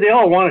 Because they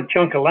all want a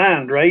chunk of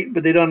land, right?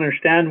 But they don't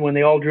understand when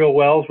they all drill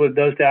wells what it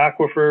does to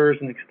aquifers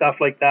and stuff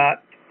like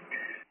that.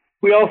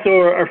 We also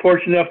are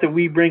fortunate enough that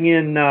we bring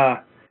in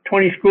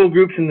 20 school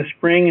groups in the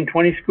spring and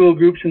 20 school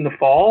groups in the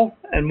fall.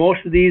 And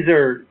most of these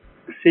are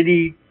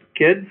city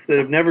kids that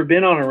have never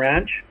been on a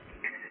ranch.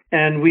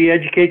 And we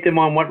educate them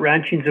on what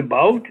ranching's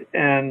about.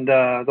 And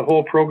the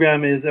whole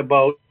program is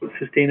about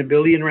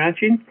sustainability in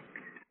ranching.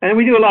 And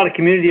we do a lot of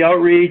community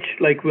outreach,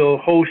 like we'll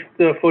host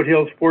the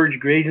Foothills Forage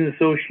Grazing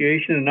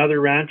Association and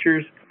other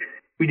ranchers.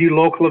 We do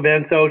local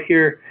events out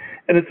here,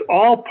 and it's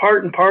all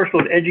part and parcel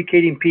of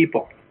educating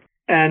people.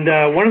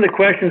 And one of the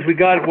questions we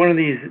got at one of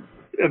these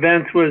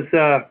events was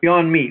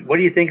Beyond Meat. What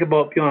do you think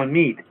about Beyond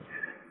Meat?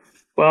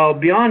 Well,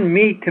 Beyond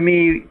Meat to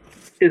me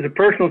is a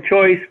personal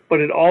choice, but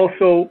it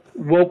also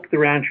woke the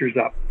ranchers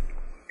up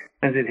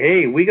and said,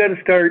 hey, we got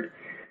to start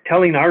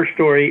telling our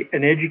story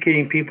and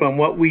educating people on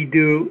what we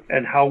do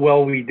and how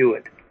well we do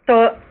it.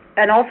 So,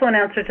 and also in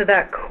answer to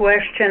that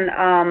question,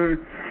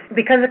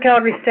 because the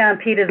Calgary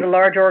Stampede is a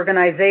large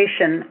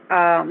organization,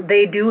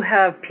 they do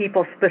have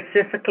people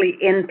specifically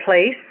in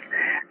place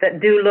that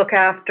do look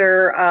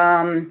after,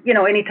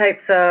 any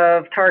types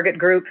of target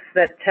groups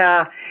that,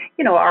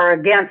 are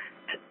against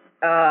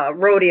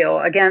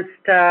rodeo, against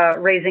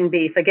raising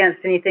beef,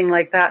 against anything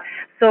like that.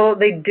 So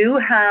they do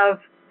have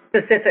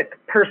specific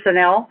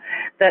personnel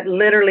that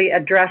literally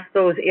address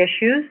those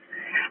issues.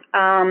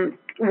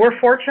 We're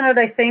fortunate,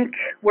 I think,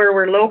 where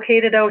we're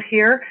located out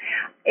here.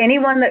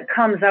 Anyone that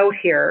comes out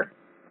here,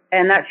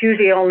 and that's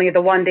usually only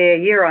the one day a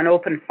year on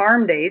open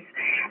farm days,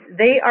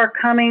 they are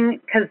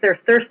coming because they're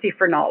thirsty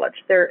for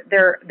knowledge.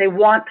 They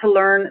want to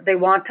learn, they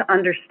want to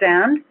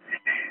understand.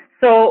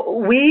 So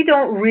we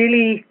don't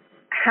really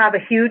have a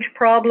huge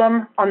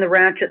problem on the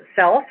ranch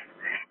itself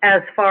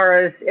as far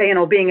as,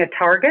 being a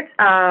target.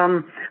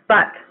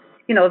 But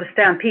the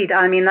stampede,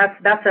 I mean,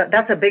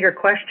 that's a bigger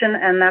question,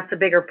 and that's a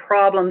bigger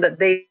problem that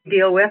they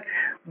deal with,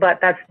 but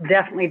that's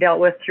definitely dealt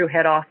with through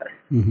head office.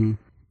 Mm-hmm.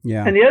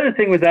 Yeah. And the other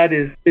thing with that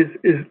is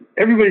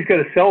everybody's got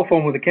a cell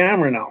phone with a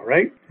camera now,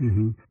 right?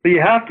 Mm-hmm. So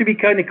you have to be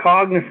kind of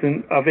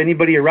cognizant of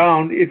anybody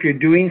around if you're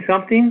doing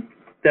something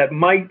that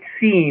might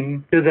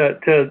seem to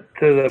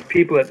the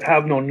people that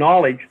have no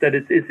knowledge that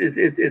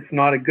it's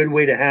not a good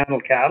way to handle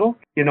cattle,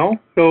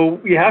 So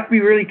you have to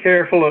be really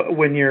careful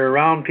when you're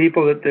around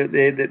people that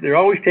they're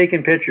always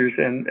taking pictures,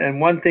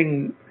 and one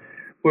thing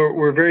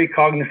we're very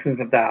cognizant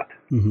of that.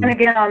 Mm-hmm. And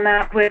again, on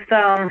that, with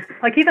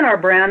even our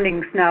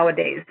brandings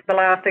nowadays, the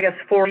last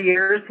 4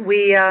 years,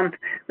 we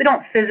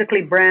don't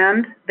physically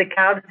brand the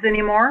calves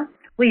anymore.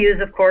 We use,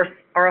 of course,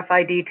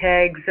 RFID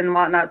tags and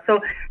whatnot. So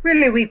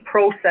really, we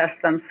process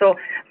them. So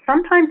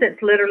sometimes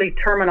it's literally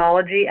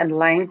terminology and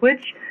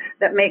language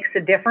that makes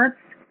a difference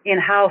in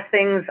how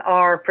things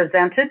are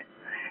presented,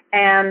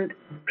 and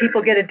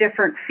people get a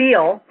different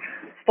feel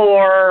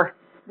for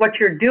what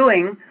you're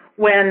doing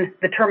when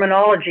the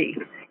terminology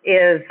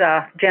is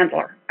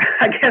gentler,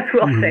 I guess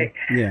we'll say.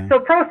 Yeah. So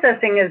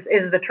processing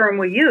is the term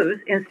we use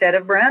instead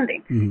of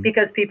branding,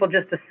 because people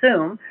just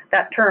assume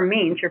that term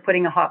means you're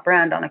putting a hot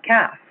brand on a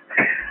calf.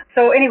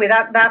 So anyway,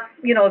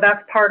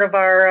 that's part of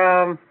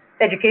our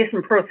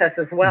education process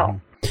as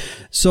well.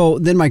 So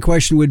then my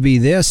question would be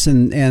this,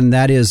 and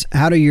that is,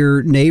 how do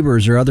your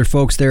neighbors or other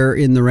folks there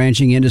in the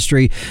ranching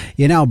industry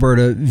in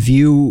Alberta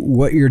view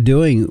what you're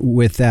doing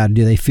with that?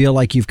 Do they feel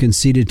like you've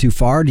conceded too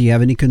far? Do you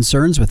have any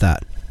concerns with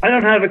that? I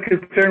don't have a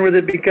concern with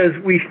it because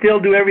we still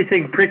do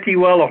everything pretty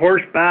well a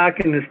horseback,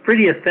 and it's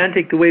pretty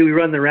authentic the way we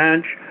run the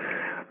ranch.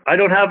 I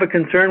don't have a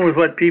concern with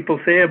what people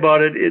say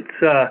about it.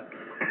 It's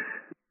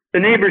the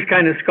neighbors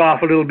kind of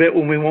scoff a little bit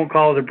when we won't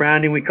call it a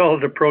branding, we call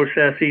it a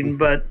processing,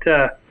 but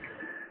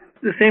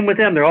the same with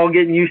them. They're all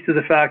getting used to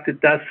the fact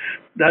that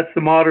that's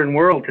the modern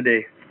world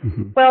today.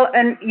 Mm-hmm. Well,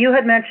 and you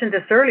had mentioned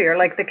this earlier,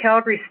 like the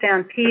Calgary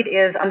Stampede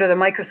is under the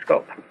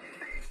microscope.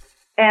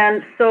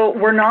 And so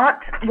we're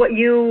not what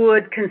you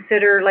would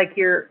consider like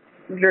your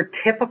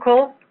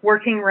typical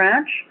working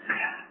ranch.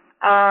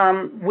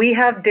 We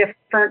have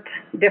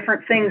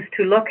different things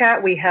to look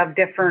at. We have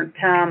different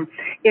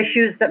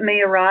issues that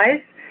may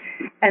arise.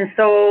 And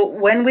so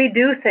when we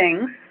do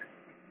things,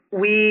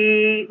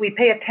 we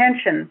pay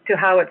attention to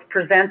how it's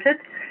presented.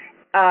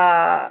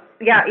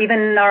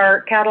 Even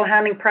our cattle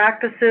handling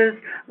practices,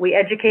 we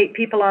educate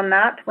people on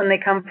that. When they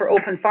come for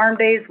open farm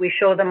days, we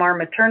show them our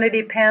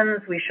maternity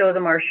pens, we show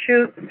them our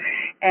chutes,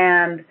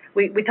 and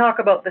we talk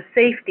about the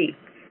safety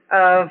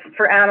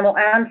for animal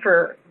and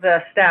for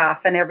the staff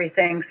and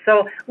everything.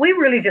 So we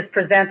really just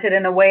present it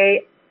in a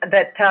way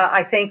that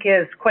I think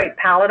is quite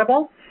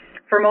palatable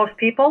for most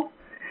people.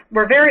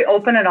 We're very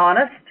open and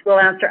honest. We'll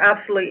answer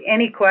absolutely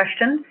any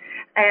question.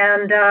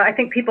 And I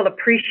think people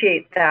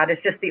appreciate that.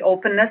 It's just the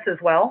openness as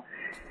well.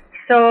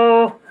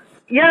 So,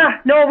 we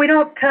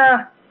don't,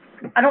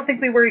 I don't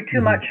think we worry too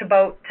much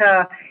about,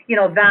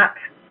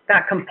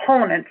 that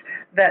component,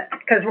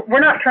 because we're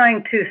not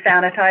trying to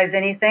sanitize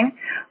anything.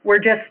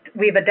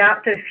 We've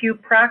adapted a few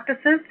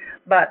practices,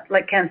 but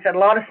like Ken said, a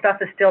lot of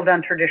stuff is still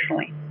done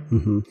traditionally.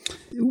 Mm-hmm.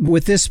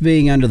 With this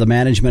being under the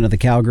management of the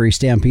Calgary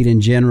Stampede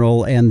in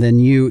general, and then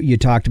you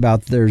talked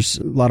about there's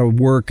a lot of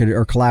work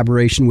or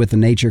collaboration with the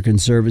Nature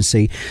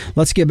Conservancy.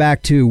 Let's get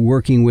back to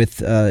working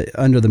with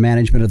under the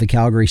management of the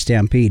Calgary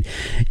Stampede.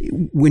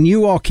 When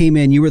you all came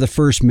in, you were the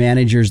first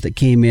managers that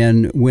came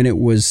in when it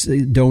was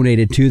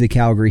donated to the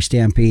Calgary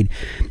Stampede.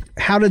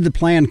 How did the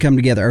plan come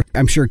together?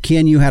 I'm sure,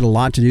 Ken, you had a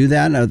lot to do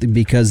that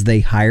because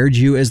they hired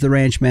you as the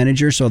ranch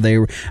manager. So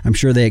I'm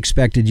sure they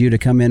expected you to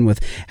come in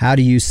with, how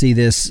do you see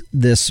this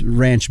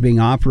ranch being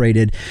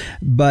operated?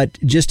 But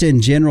just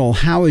in general,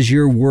 how is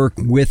your work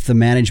with the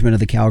management of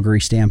the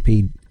Calgary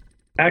Stampede?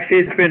 Actually,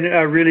 it's been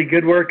really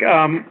good work.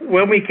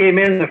 When we came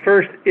in, the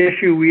first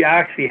issue we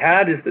actually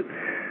had is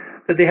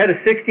that they had a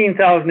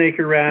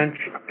 16,000-acre ranch,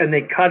 and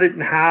they cut it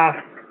in half,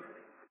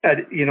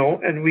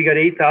 and we got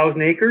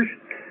 8,000 acres.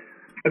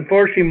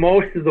 Unfortunately,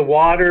 most of the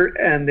water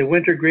and the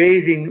winter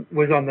grazing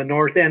was on the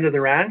north end of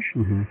the ranch.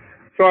 Mm-hmm.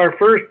 So our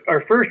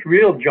first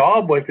real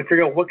job was to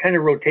figure out what kind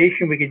of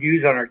rotation we could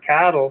use on our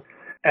cattle,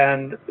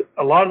 and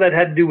a lot of that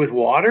had to do with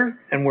water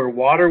and where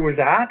water was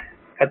at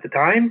the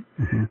time.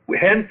 Mm-hmm.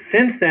 Hence,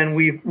 since then,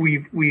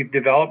 we've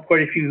developed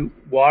quite a few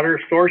water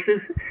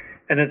sources,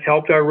 and it's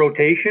helped our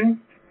rotation.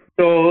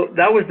 So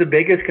that was the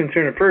biggest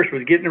concern at first,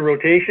 was getting a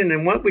rotation.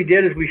 And what we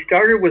did is we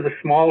started with a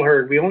small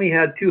herd. We only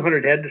had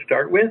 200 head to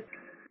start with.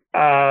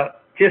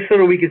 Just so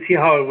that we could see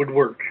how it would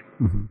work.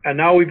 and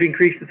now we've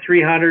increased to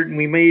 300, and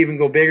we may even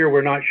go bigger.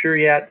 We're not sure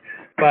yet,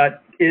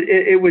 but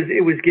it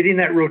was getting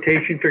that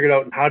rotation figured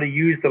out and how to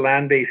use the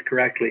land base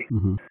correctly.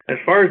 As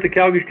far as the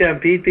Calgary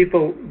Stampede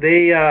people,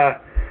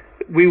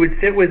 we would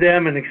sit with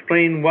them and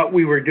explain what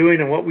we were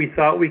doing and what we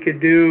thought we could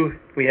do.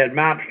 We had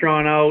maps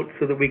drawn out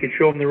so that we could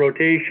show them the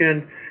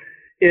rotation.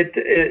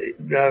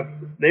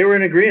 They were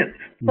in agreement.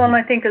 Well, and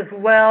I think as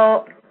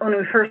well, when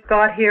we first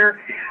got here,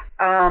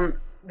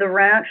 the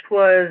ranch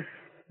was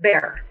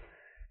bare.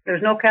 There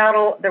was no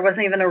cattle. There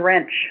wasn't even a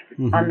wrench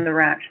on the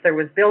ranch. There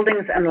was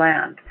buildings and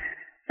land.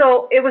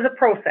 So it was a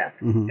process.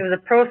 It was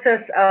a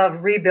process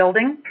of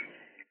rebuilding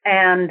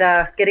and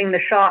getting the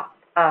shop,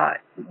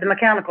 the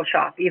mechanical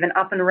shop, even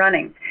up and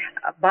running,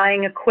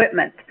 buying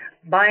equipment,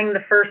 buying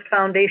the first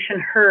foundation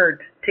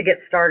herd to get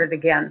started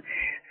again.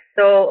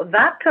 So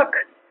that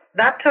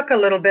took a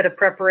little bit of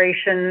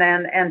preparation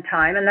and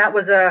time, and that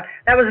was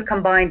a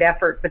combined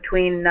effort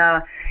between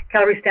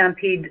Calgary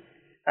Stampede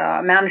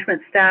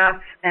management staff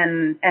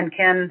and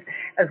Ken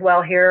as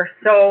well here.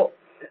 So,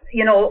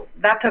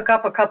 that took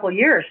up a couple of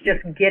years, just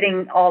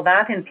getting all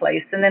that in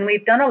place. And then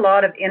we've done a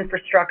lot of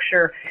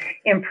infrastructure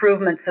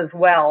improvements as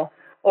well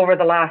over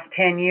the last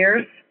 10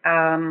 years.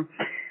 So,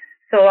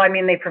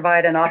 they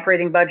provide an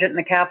operating budget and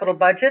a capital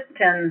budget,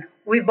 and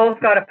we've both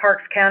got a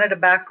Parks Canada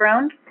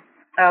background.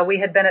 We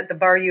had been at the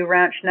Bayou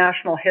Ranch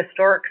National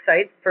Historic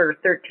Site for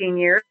 13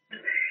 years.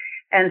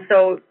 And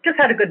so just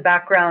had a good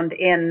background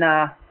in,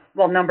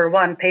 number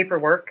one,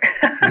 paperwork,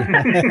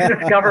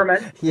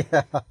 government.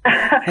 Yeah.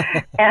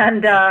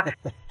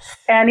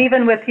 and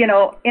even with,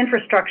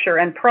 infrastructure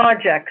and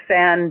projects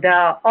and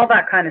all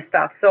that kind of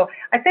stuff. So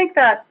I think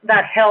that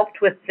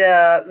helped with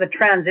the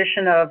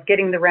transition of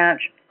getting the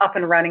ranch up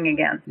and running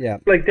again. Yeah.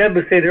 Like Deb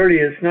was saying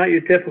earlier, it's not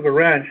your typical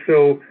ranch.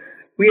 So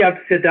we have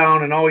to sit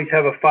down and always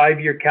have a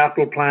 5-year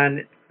capital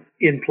plan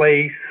in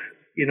place.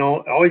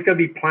 Always got to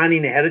be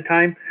planning ahead of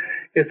time.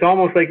 It's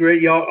almost like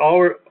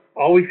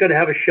always got to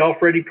have a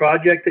shelf-ready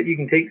project that you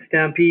can take to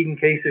Stampede in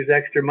case there's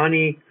extra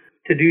money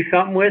to do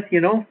something with,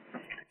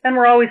 And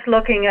we're always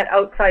looking at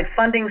outside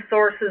funding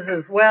sources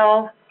as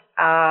well.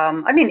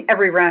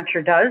 Every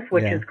rancher does,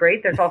 which is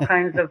great. There's all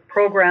kinds of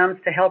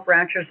programs to help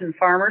ranchers and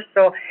farmers.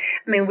 So,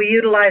 we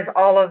utilize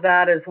all of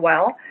that as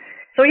well.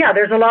 So,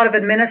 there's a lot of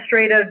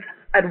administrative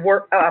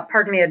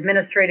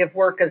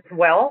work as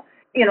well,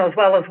 as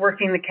well as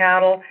working the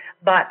cattle.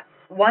 But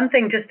one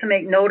thing just to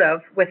make note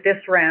of with this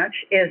ranch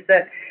is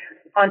that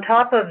on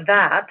top of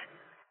that,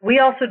 we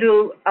also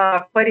do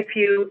quite a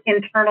few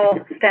internal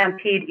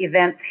Stampede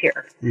events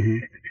here.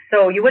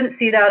 So you wouldn't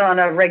see that on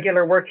a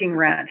regular working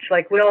ranch.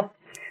 Like we'll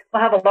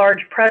have a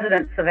large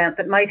president's event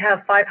that might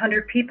have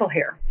 500 people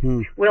here.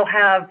 We'll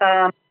have,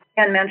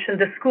 Ken mentioned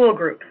the school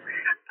groups.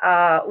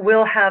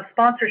 We'll have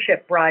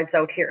sponsorship rides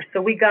out here.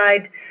 So we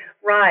guide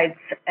rides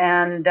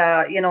and,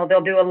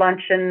 they'll do a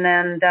luncheon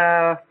and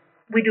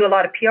we do a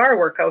lot of PR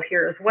work out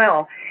here as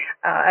well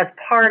as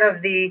part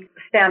of the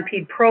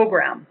Stampede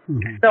program.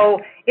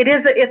 So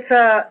it's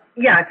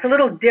a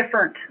little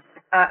different,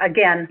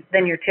 again,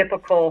 than your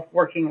typical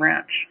working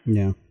ranch.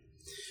 Yeah.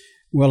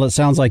 Well, it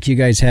sounds like you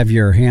guys have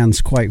your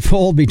hands quite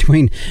full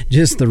between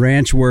just the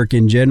ranch work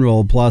in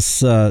general,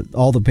 plus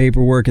all the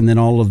paperwork and then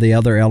all of the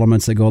other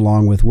elements that go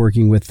along with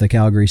working with the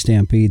Calgary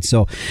Stampede.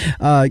 So,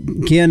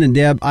 Ken and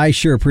Deb, I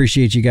sure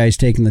appreciate you guys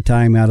taking the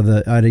time out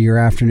of your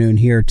afternoon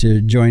here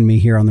to join me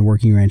here on the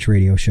Working Ranch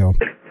Radio Show.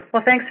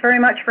 Well, thanks very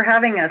much for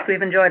having us.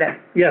 We've enjoyed it.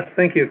 Yes,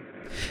 thank you.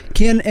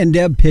 Ken and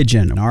Deb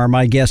Pidgeon are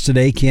my guests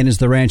today. Ken is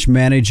the ranch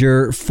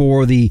manager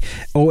for the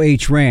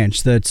OH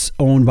Ranch that's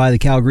owned by the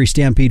Calgary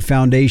Stampede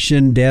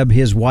Foundation. Deb,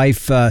 his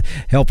wife,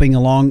 working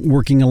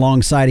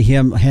alongside of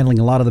him, handling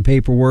a lot of the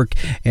paperwork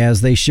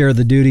as they share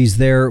the duties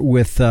there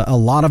with a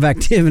lot of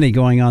activity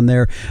going on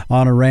there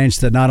on a ranch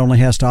that not only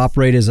has to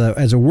operate as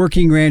a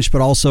working ranch, but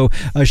also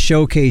a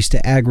showcase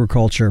to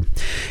agriculture.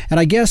 And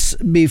I guess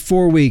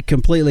before we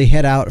completely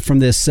head out from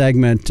this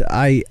segment,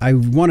 I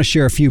want to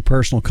share a few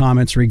personal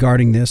comments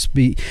regarding this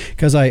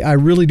because I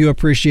really do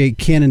appreciate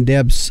Ken and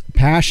Deb's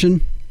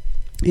passion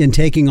in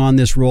taking on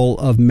this role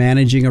of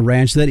managing a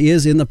ranch that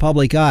is in the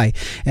public eye.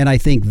 And I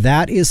think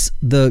that is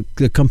the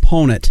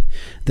component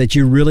that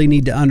you really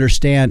need to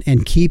understand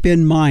and keep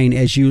in mind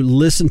as you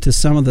listen to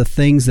some of the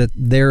things that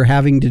they're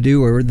having to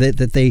do or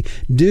that they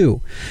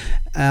do.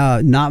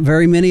 Not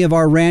very many of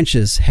our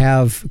ranches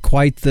have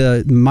quite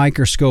the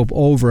microscope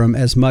over them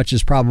as much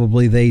as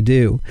probably they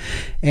do.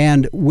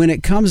 And when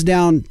it comes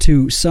down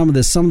to some of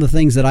the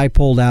things that I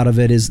pulled out of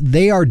it is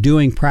they are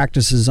doing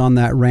practices on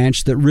that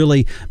ranch that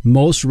really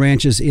most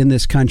ranches in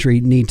this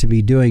country need to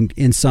be doing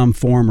in some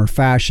form or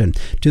fashion.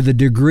 To the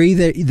degree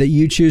that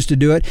you choose to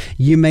do it,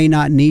 you may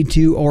not need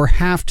to or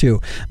have to.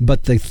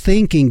 But the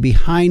thinking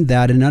behind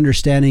that and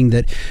understanding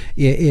that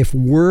if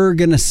we're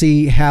going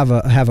to have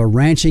a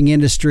ranching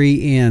industry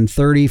maybe in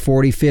 30,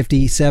 40,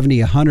 50, 70,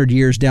 100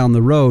 years down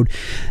the road,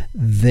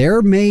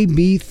 there may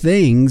be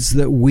things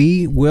that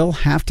we will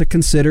have to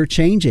consider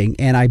changing.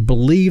 And I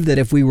believe that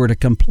if we were to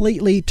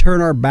completely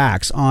turn our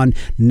backs on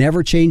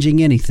never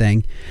changing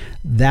anything,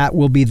 that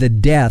will be the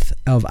death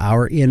of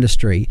our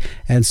industry.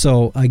 And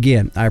so,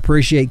 again, I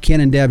appreciate Ken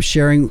and Deb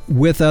sharing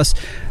with us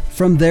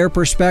from their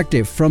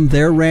perspective, from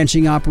their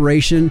ranching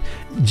operation,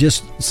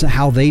 just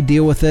how they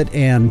deal with it.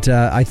 And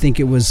I think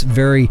it was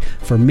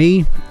for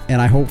me,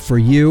 and I hope for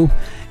you,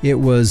 it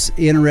was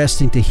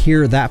interesting to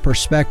hear that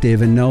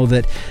perspective and know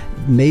that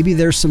maybe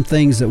there's some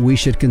things that we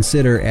should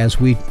consider as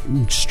we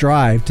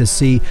strive to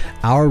see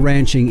our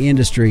ranching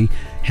industry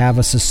have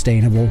a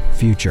sustainable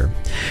future.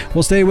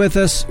 Well, stay with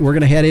us. We're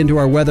going to head into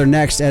our weather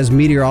next as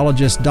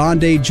meteorologist Don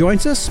Day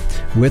joins us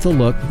with a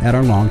look at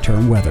our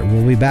long-term weather.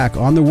 We'll be back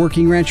on the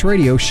Working Ranch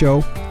Radio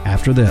Show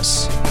after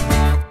this.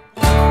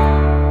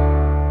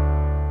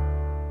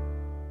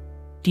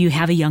 Do you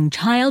have a young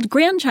child,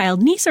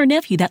 grandchild, niece, or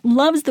nephew that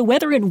loves the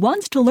weather and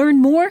wants to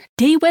learn more?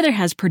 Day Weather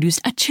has produced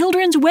a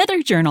children's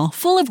weather journal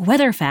full of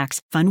weather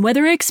facts, fun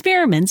weather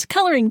experiments,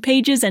 coloring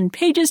pages, and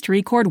pages to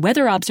record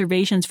weather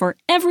observations for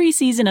every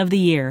season of the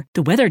year.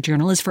 The weather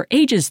journal is for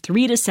ages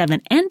 3 to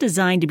 7 and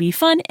designed to be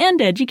fun and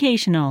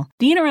educational.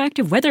 The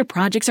interactive weather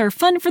projects are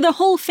fun for the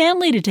whole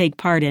family to take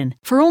part in.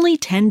 For only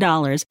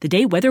 $10, the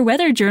Day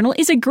Weather Journal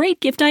is a great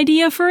gift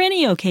idea for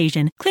any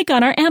occasion. Click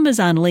on our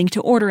Amazon link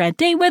to order at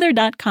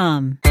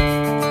dayweather.com.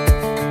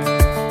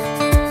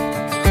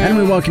 And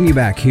we welcome you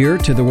back here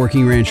to the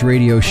Working Ranch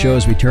Radio Show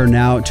as we turn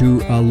now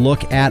to a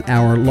look at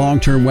our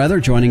long-term weather.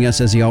 Joining us,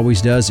 as he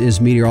always does,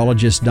 is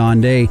meteorologist Don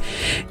Day.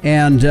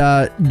 And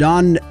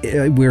Don,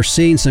 we're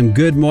seeing some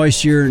good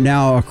moisture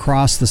now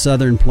across the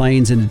southern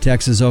plains into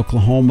Texas,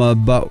 Oklahoma,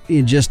 but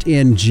just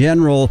in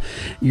general,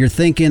 you're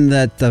thinking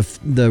that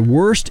the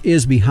worst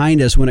is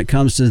behind us when it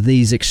comes to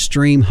these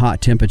extreme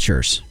hot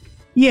temperatures.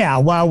 Yeah,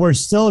 while we're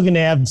still going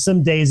to have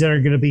some days that are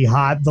going to be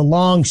hot, the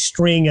long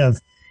string of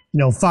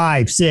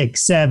 5,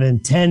 6, 7,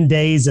 10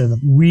 days of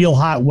real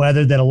hot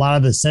weather that a lot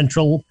of the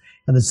central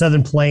and the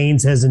southern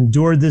plains has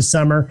endured this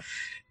summer,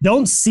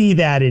 don't see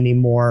that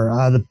anymore.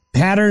 The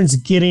pattern's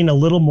getting a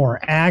little more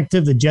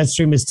active. The jet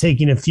stream is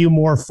taking a few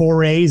more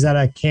forays out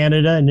of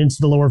Canada and into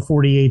the lower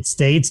 48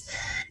 states.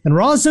 And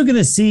we're also going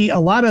to see a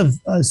lot of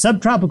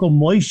subtropical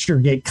moisture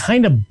get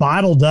kind of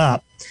bottled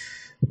up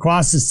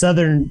across the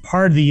southern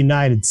part of the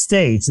United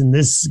States. And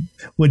this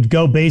would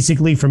go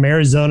basically from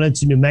Arizona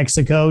to New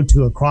Mexico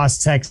to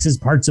across Texas,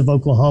 parts of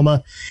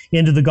Oklahoma,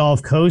 into the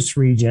Gulf Coast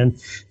region.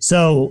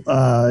 So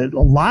a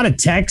lot of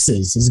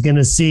Texas is going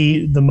to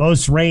see the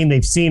most rain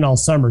they've seen all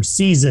summer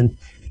season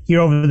here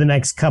over the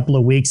next couple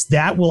of weeks.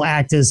 That will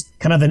act as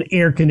kind of an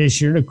air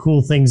conditioner to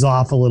cool things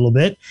off a little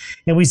bit.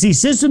 And we see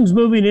systems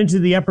moving into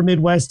the upper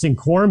Midwest and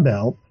Corn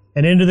Belt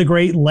and into the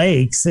Great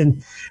Lakes.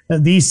 And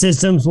these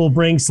systems will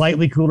bring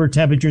slightly cooler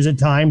temperatures at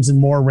times and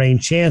more rain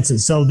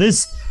chances. So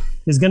this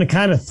is going to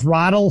kind of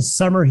throttle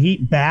summer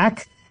heat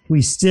back.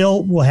 We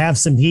still will have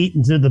some heat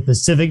into the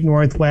Pacific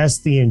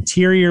Northwest, the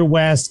interior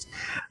West,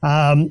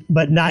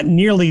 but not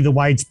nearly the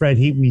widespread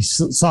heat we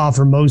saw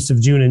for most of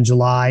June and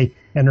July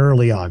and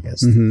early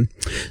August. Mm-hmm.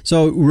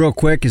 So real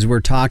quick, as we're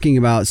talking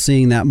about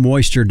seeing that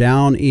moisture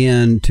down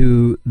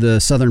into the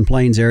southern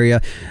plains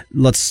area,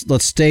 let's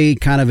stay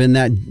kind of in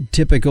that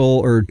typical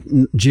or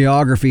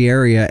geography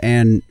area.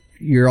 And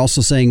you're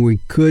also saying we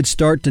could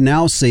start to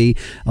now see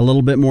a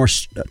little bit more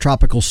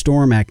tropical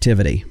storm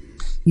activity.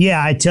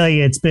 Yeah, I tell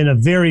you, it's been a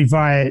very,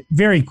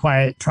 very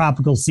quiet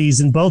tropical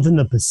season, both in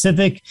the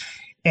Pacific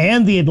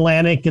and the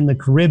Atlantic and the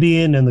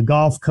Caribbean and the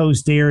Gulf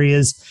Coast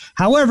areas.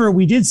 However,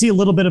 we did see a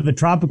little bit of a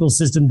tropical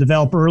system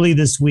develop early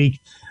this week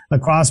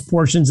across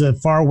portions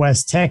of far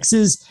west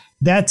Texas.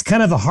 That's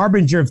kind of a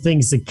harbinger of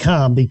things to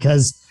come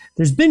because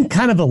there's been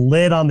kind of a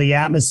lid on the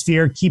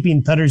atmosphere,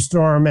 keeping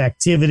thunderstorm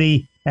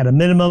activity at a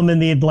minimum in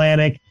the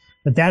Atlantic,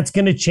 but that's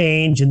going to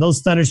change. And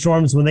those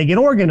thunderstorms, when they get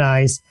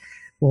organized,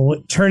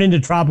 will turn into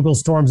tropical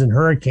storms and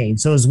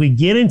hurricanes. So as we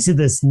get into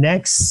this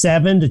next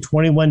 7 to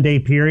 21 day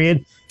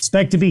period,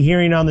 expect to be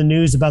hearing on the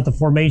news about the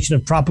formation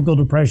of tropical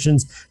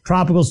depressions,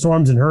 tropical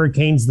storms and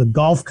hurricanes. The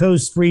Gulf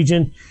Coast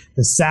region,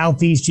 the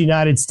southeast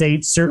United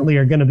States certainly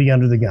are going to be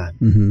under the gun.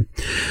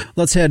 Mm-hmm.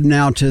 Let's head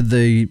now to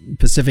the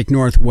Pacific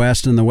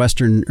Northwest and the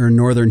western or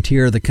northern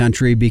tier of the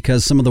country,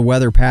 because some of the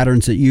weather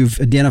patterns that you've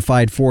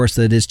identified for us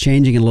that is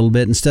changing a little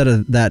bit. Instead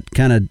of that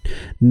kind of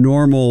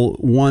normal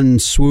one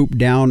swoop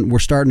down, we're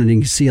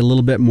starting to see a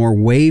little bit more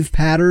wave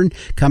pattern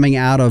coming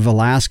out of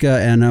Alaska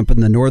and up in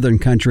the northern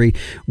country,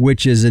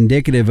 which is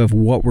indicative of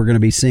what we're going to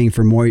be seeing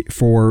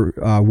for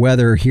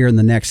weather here in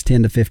the next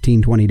 10 to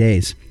 15, 20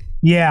 days.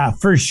 Yeah,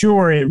 for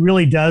sure. It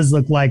really does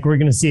look like we're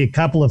going to see a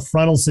couple of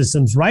frontal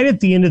systems right at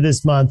the end of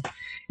this month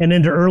and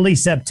into early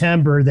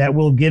September that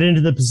will get into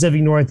the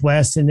Pacific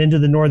Northwest and into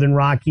the northern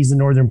Rockies and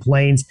northern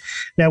plains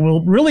that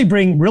will really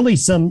bring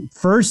some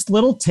first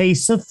little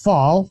tastes of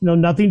fall.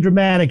 Nothing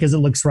dramatic as it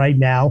looks right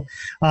now,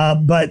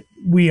 but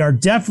we are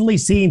definitely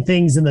seeing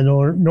things in the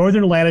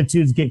northern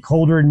latitudes get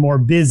colder and more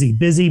busy.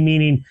 Busy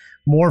meaning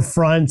more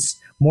fronts,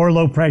 more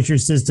low pressure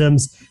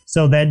systems.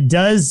 So that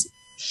does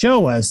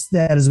show us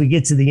that as we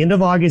get to the end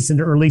of August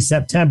into early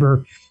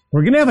September,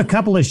 we're going to have a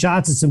couple of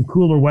shots of some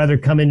cooler weather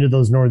come into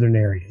those northern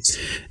areas.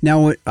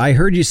 Now, I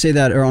heard you say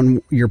that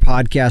on your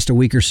podcast a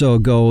week or so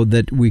ago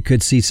that we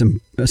could see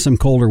some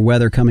colder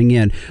weather coming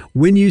in.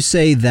 When you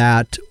say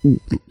that,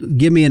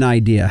 give me an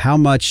idea. How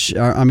much,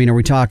 are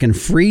we talking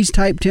freeze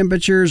type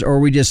temperatures, or are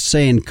we just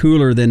saying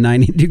cooler than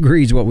 90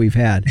 degrees what we've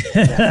had?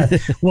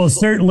 Well,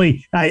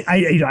 certainly,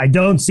 I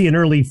don't see an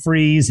early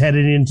freeze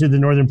headed into the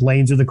Northern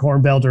Plains or the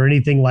Corn Belt or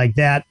anything like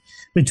that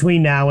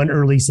between now and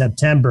early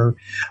September.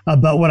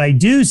 But what I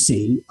do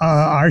see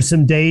are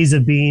some days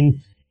of being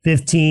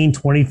 15,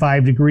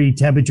 25 degree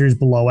temperatures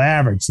below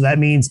average. So that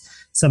means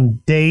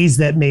some days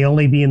that may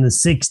only be in the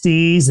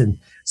 60s and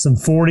some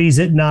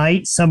 40s at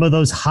night. Some of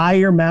those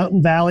higher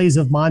mountain valleys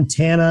of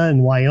Montana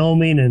and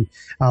Wyoming and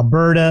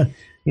Alberta,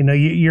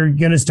 you're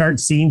going to start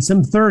seeing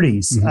some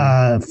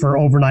 30s for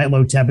overnight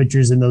low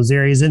temperatures in those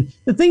areas. And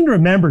the thing to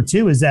remember,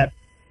 too, is that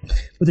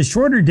with the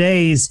shorter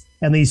days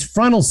and these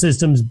frontal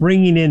systems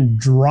bringing in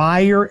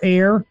drier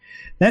air,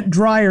 that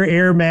drier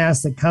air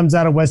mass that comes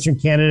out of Western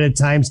Canada at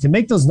times can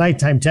make those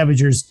nighttime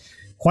temperatures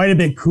quite a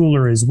bit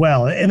cooler as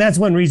well. And that's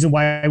one reason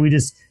why we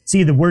just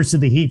see the worst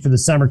of the heat for the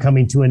summer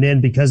coming to an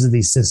end because of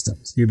these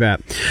systems. You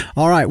bet.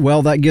 All right.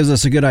 Well, that gives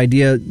us a good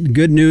idea.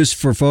 Good news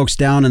for folks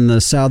down in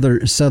the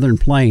southern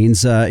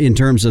plains in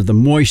terms of the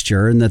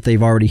moisture, and that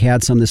they've already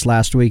had some this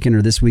last weekend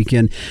or this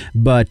weekend.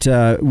 But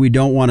we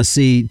don't want to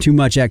see too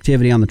much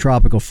activity on the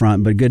tropical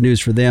front. But good news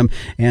for them,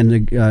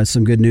 and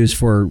some good news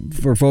for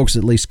folks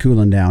at least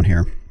cooling down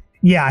here.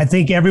 Yeah, I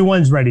think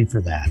everyone's ready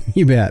for that.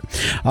 You bet.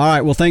 All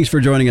right. Well, thanks for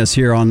joining us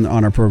here on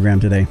our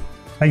program today.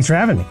 Thanks for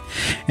having me.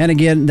 And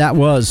again, that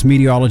was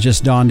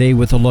meteorologist Don Day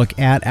with a look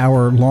at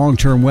our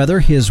long-term weather.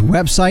 His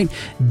website,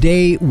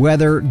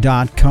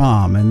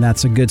 dayweather.com. And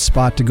that's a good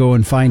spot to go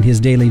and find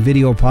his daily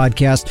video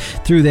podcast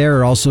through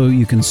there. Also,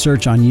 you can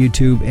search on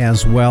YouTube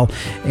as well.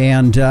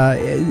 And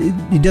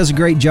he does a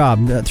great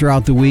job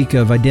throughout the week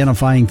of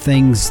identifying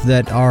things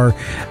that are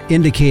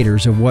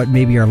indicators of what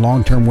maybe our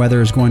long-term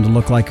weather is going to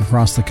look like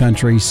across the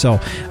country. So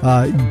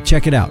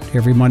check it out.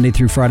 Every Monday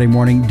through Friday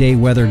morning,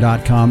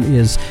 dayweather.com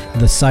is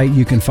the site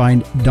you can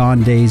find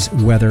Don Day's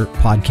Weather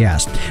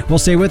Podcast. Well,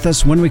 stay with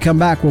us. When we come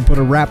back, we'll put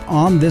a wrap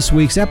on this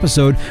week's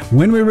episode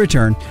when we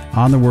return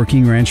on the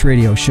Working Ranch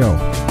Radio Show.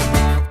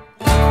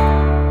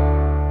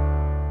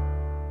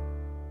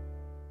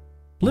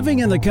 Living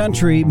in the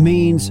country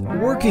means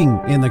working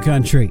in the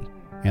country,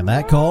 and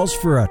that calls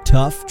for a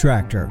tough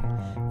tractor.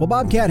 Well,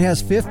 Bobcat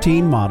has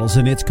 15 models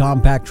in its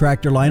compact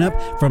tractor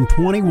lineup from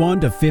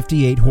 21 to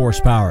 58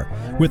 horsepower.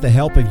 With the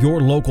help of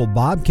your local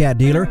Bobcat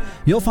dealer,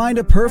 you'll find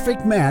a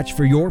perfect match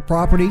for your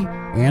property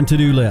and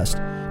to-do list.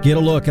 Get a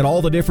look at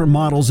all the different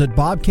models at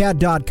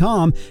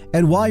bobcat.com,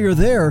 and while you're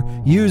there,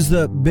 use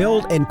the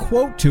Build and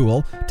Quote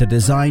tool to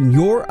design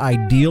your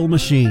ideal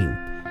machine.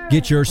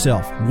 Get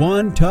yourself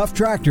one tough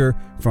tractor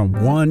from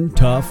one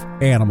tough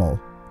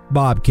animal.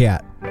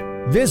 Bobcat.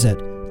 Visit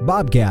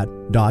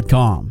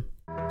bobcat.com.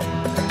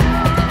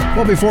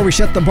 Well, before we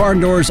shut the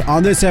barn doors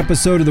on this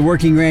episode of the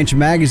Working Ranch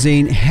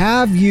Magazine,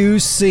 have you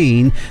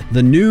seen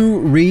the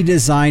new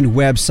redesigned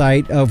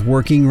website of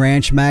Working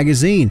Ranch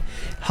Magazine?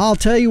 I'll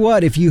tell you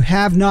what, if you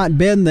have not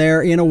been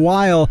there in a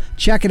while,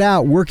 check it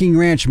out,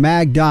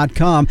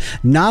 workingranchmag.com.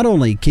 Not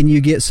only can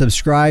you get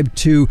subscribed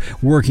to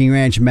Working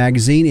Ranch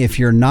Magazine, if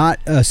you're not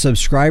a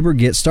subscriber,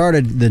 get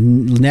started. The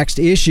next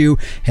issue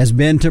has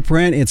been to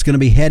print. It's going to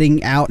be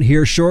heading out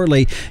here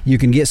shortly. You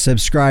can get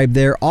subscribed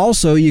there.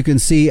 Also, you can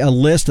see a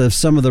list of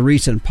some of the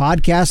recent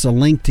podcasts, a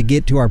link to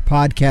get to our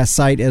podcast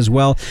site as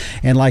well.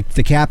 And like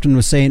the captain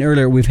was saying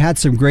earlier, we've had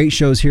some great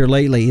shows here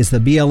lately. Is the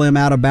BLM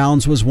Out of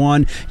Bounds was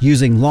one,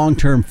 using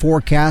long-term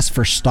forecasts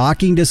for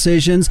stocking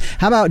decisions.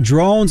 How about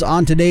drones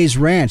on today's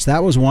ranch?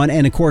 That was one.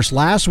 And of course,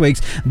 last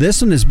week's,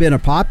 this one has been a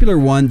popular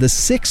one, the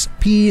 6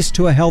 P's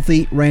to a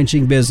healthy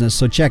ranching business.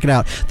 So check it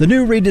out. The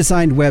new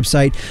redesigned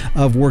website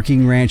of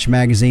Working Ranch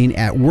Magazine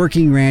at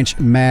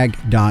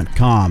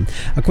workingranchmag.com.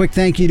 A quick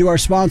thank you to our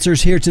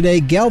sponsors here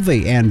today,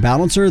 Gelbvieh and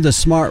Balancer, the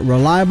smart,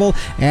 reliable,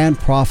 and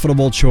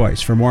profitable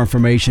choice. For more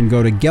information,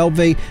 go to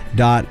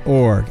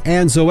gelbvieh.org.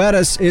 And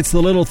Zoetis, it's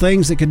the little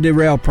things that can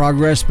derail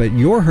progress, but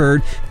your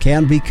herd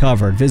can be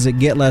covered. Visit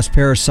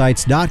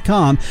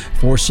getlessparasites.com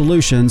for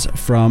solutions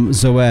from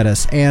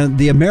Zoetis. And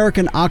the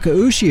American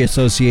Akaushi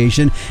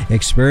Association,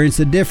 experience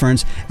the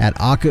difference at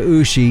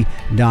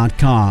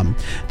akaushi.com.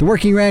 The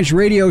Working Ranch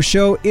Radio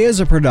Show is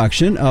a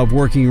production of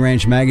Working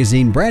Ranch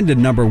Magazine, branded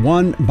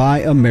 #1 by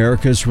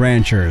America's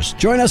Ranchers.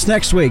 Join us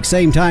next week,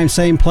 same time,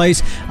 same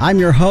place. I'm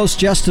your host,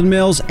 Justin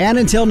Mills, and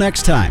until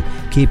next time,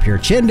 keep your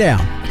chin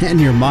down and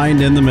your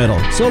mind in the middle.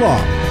 So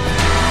long.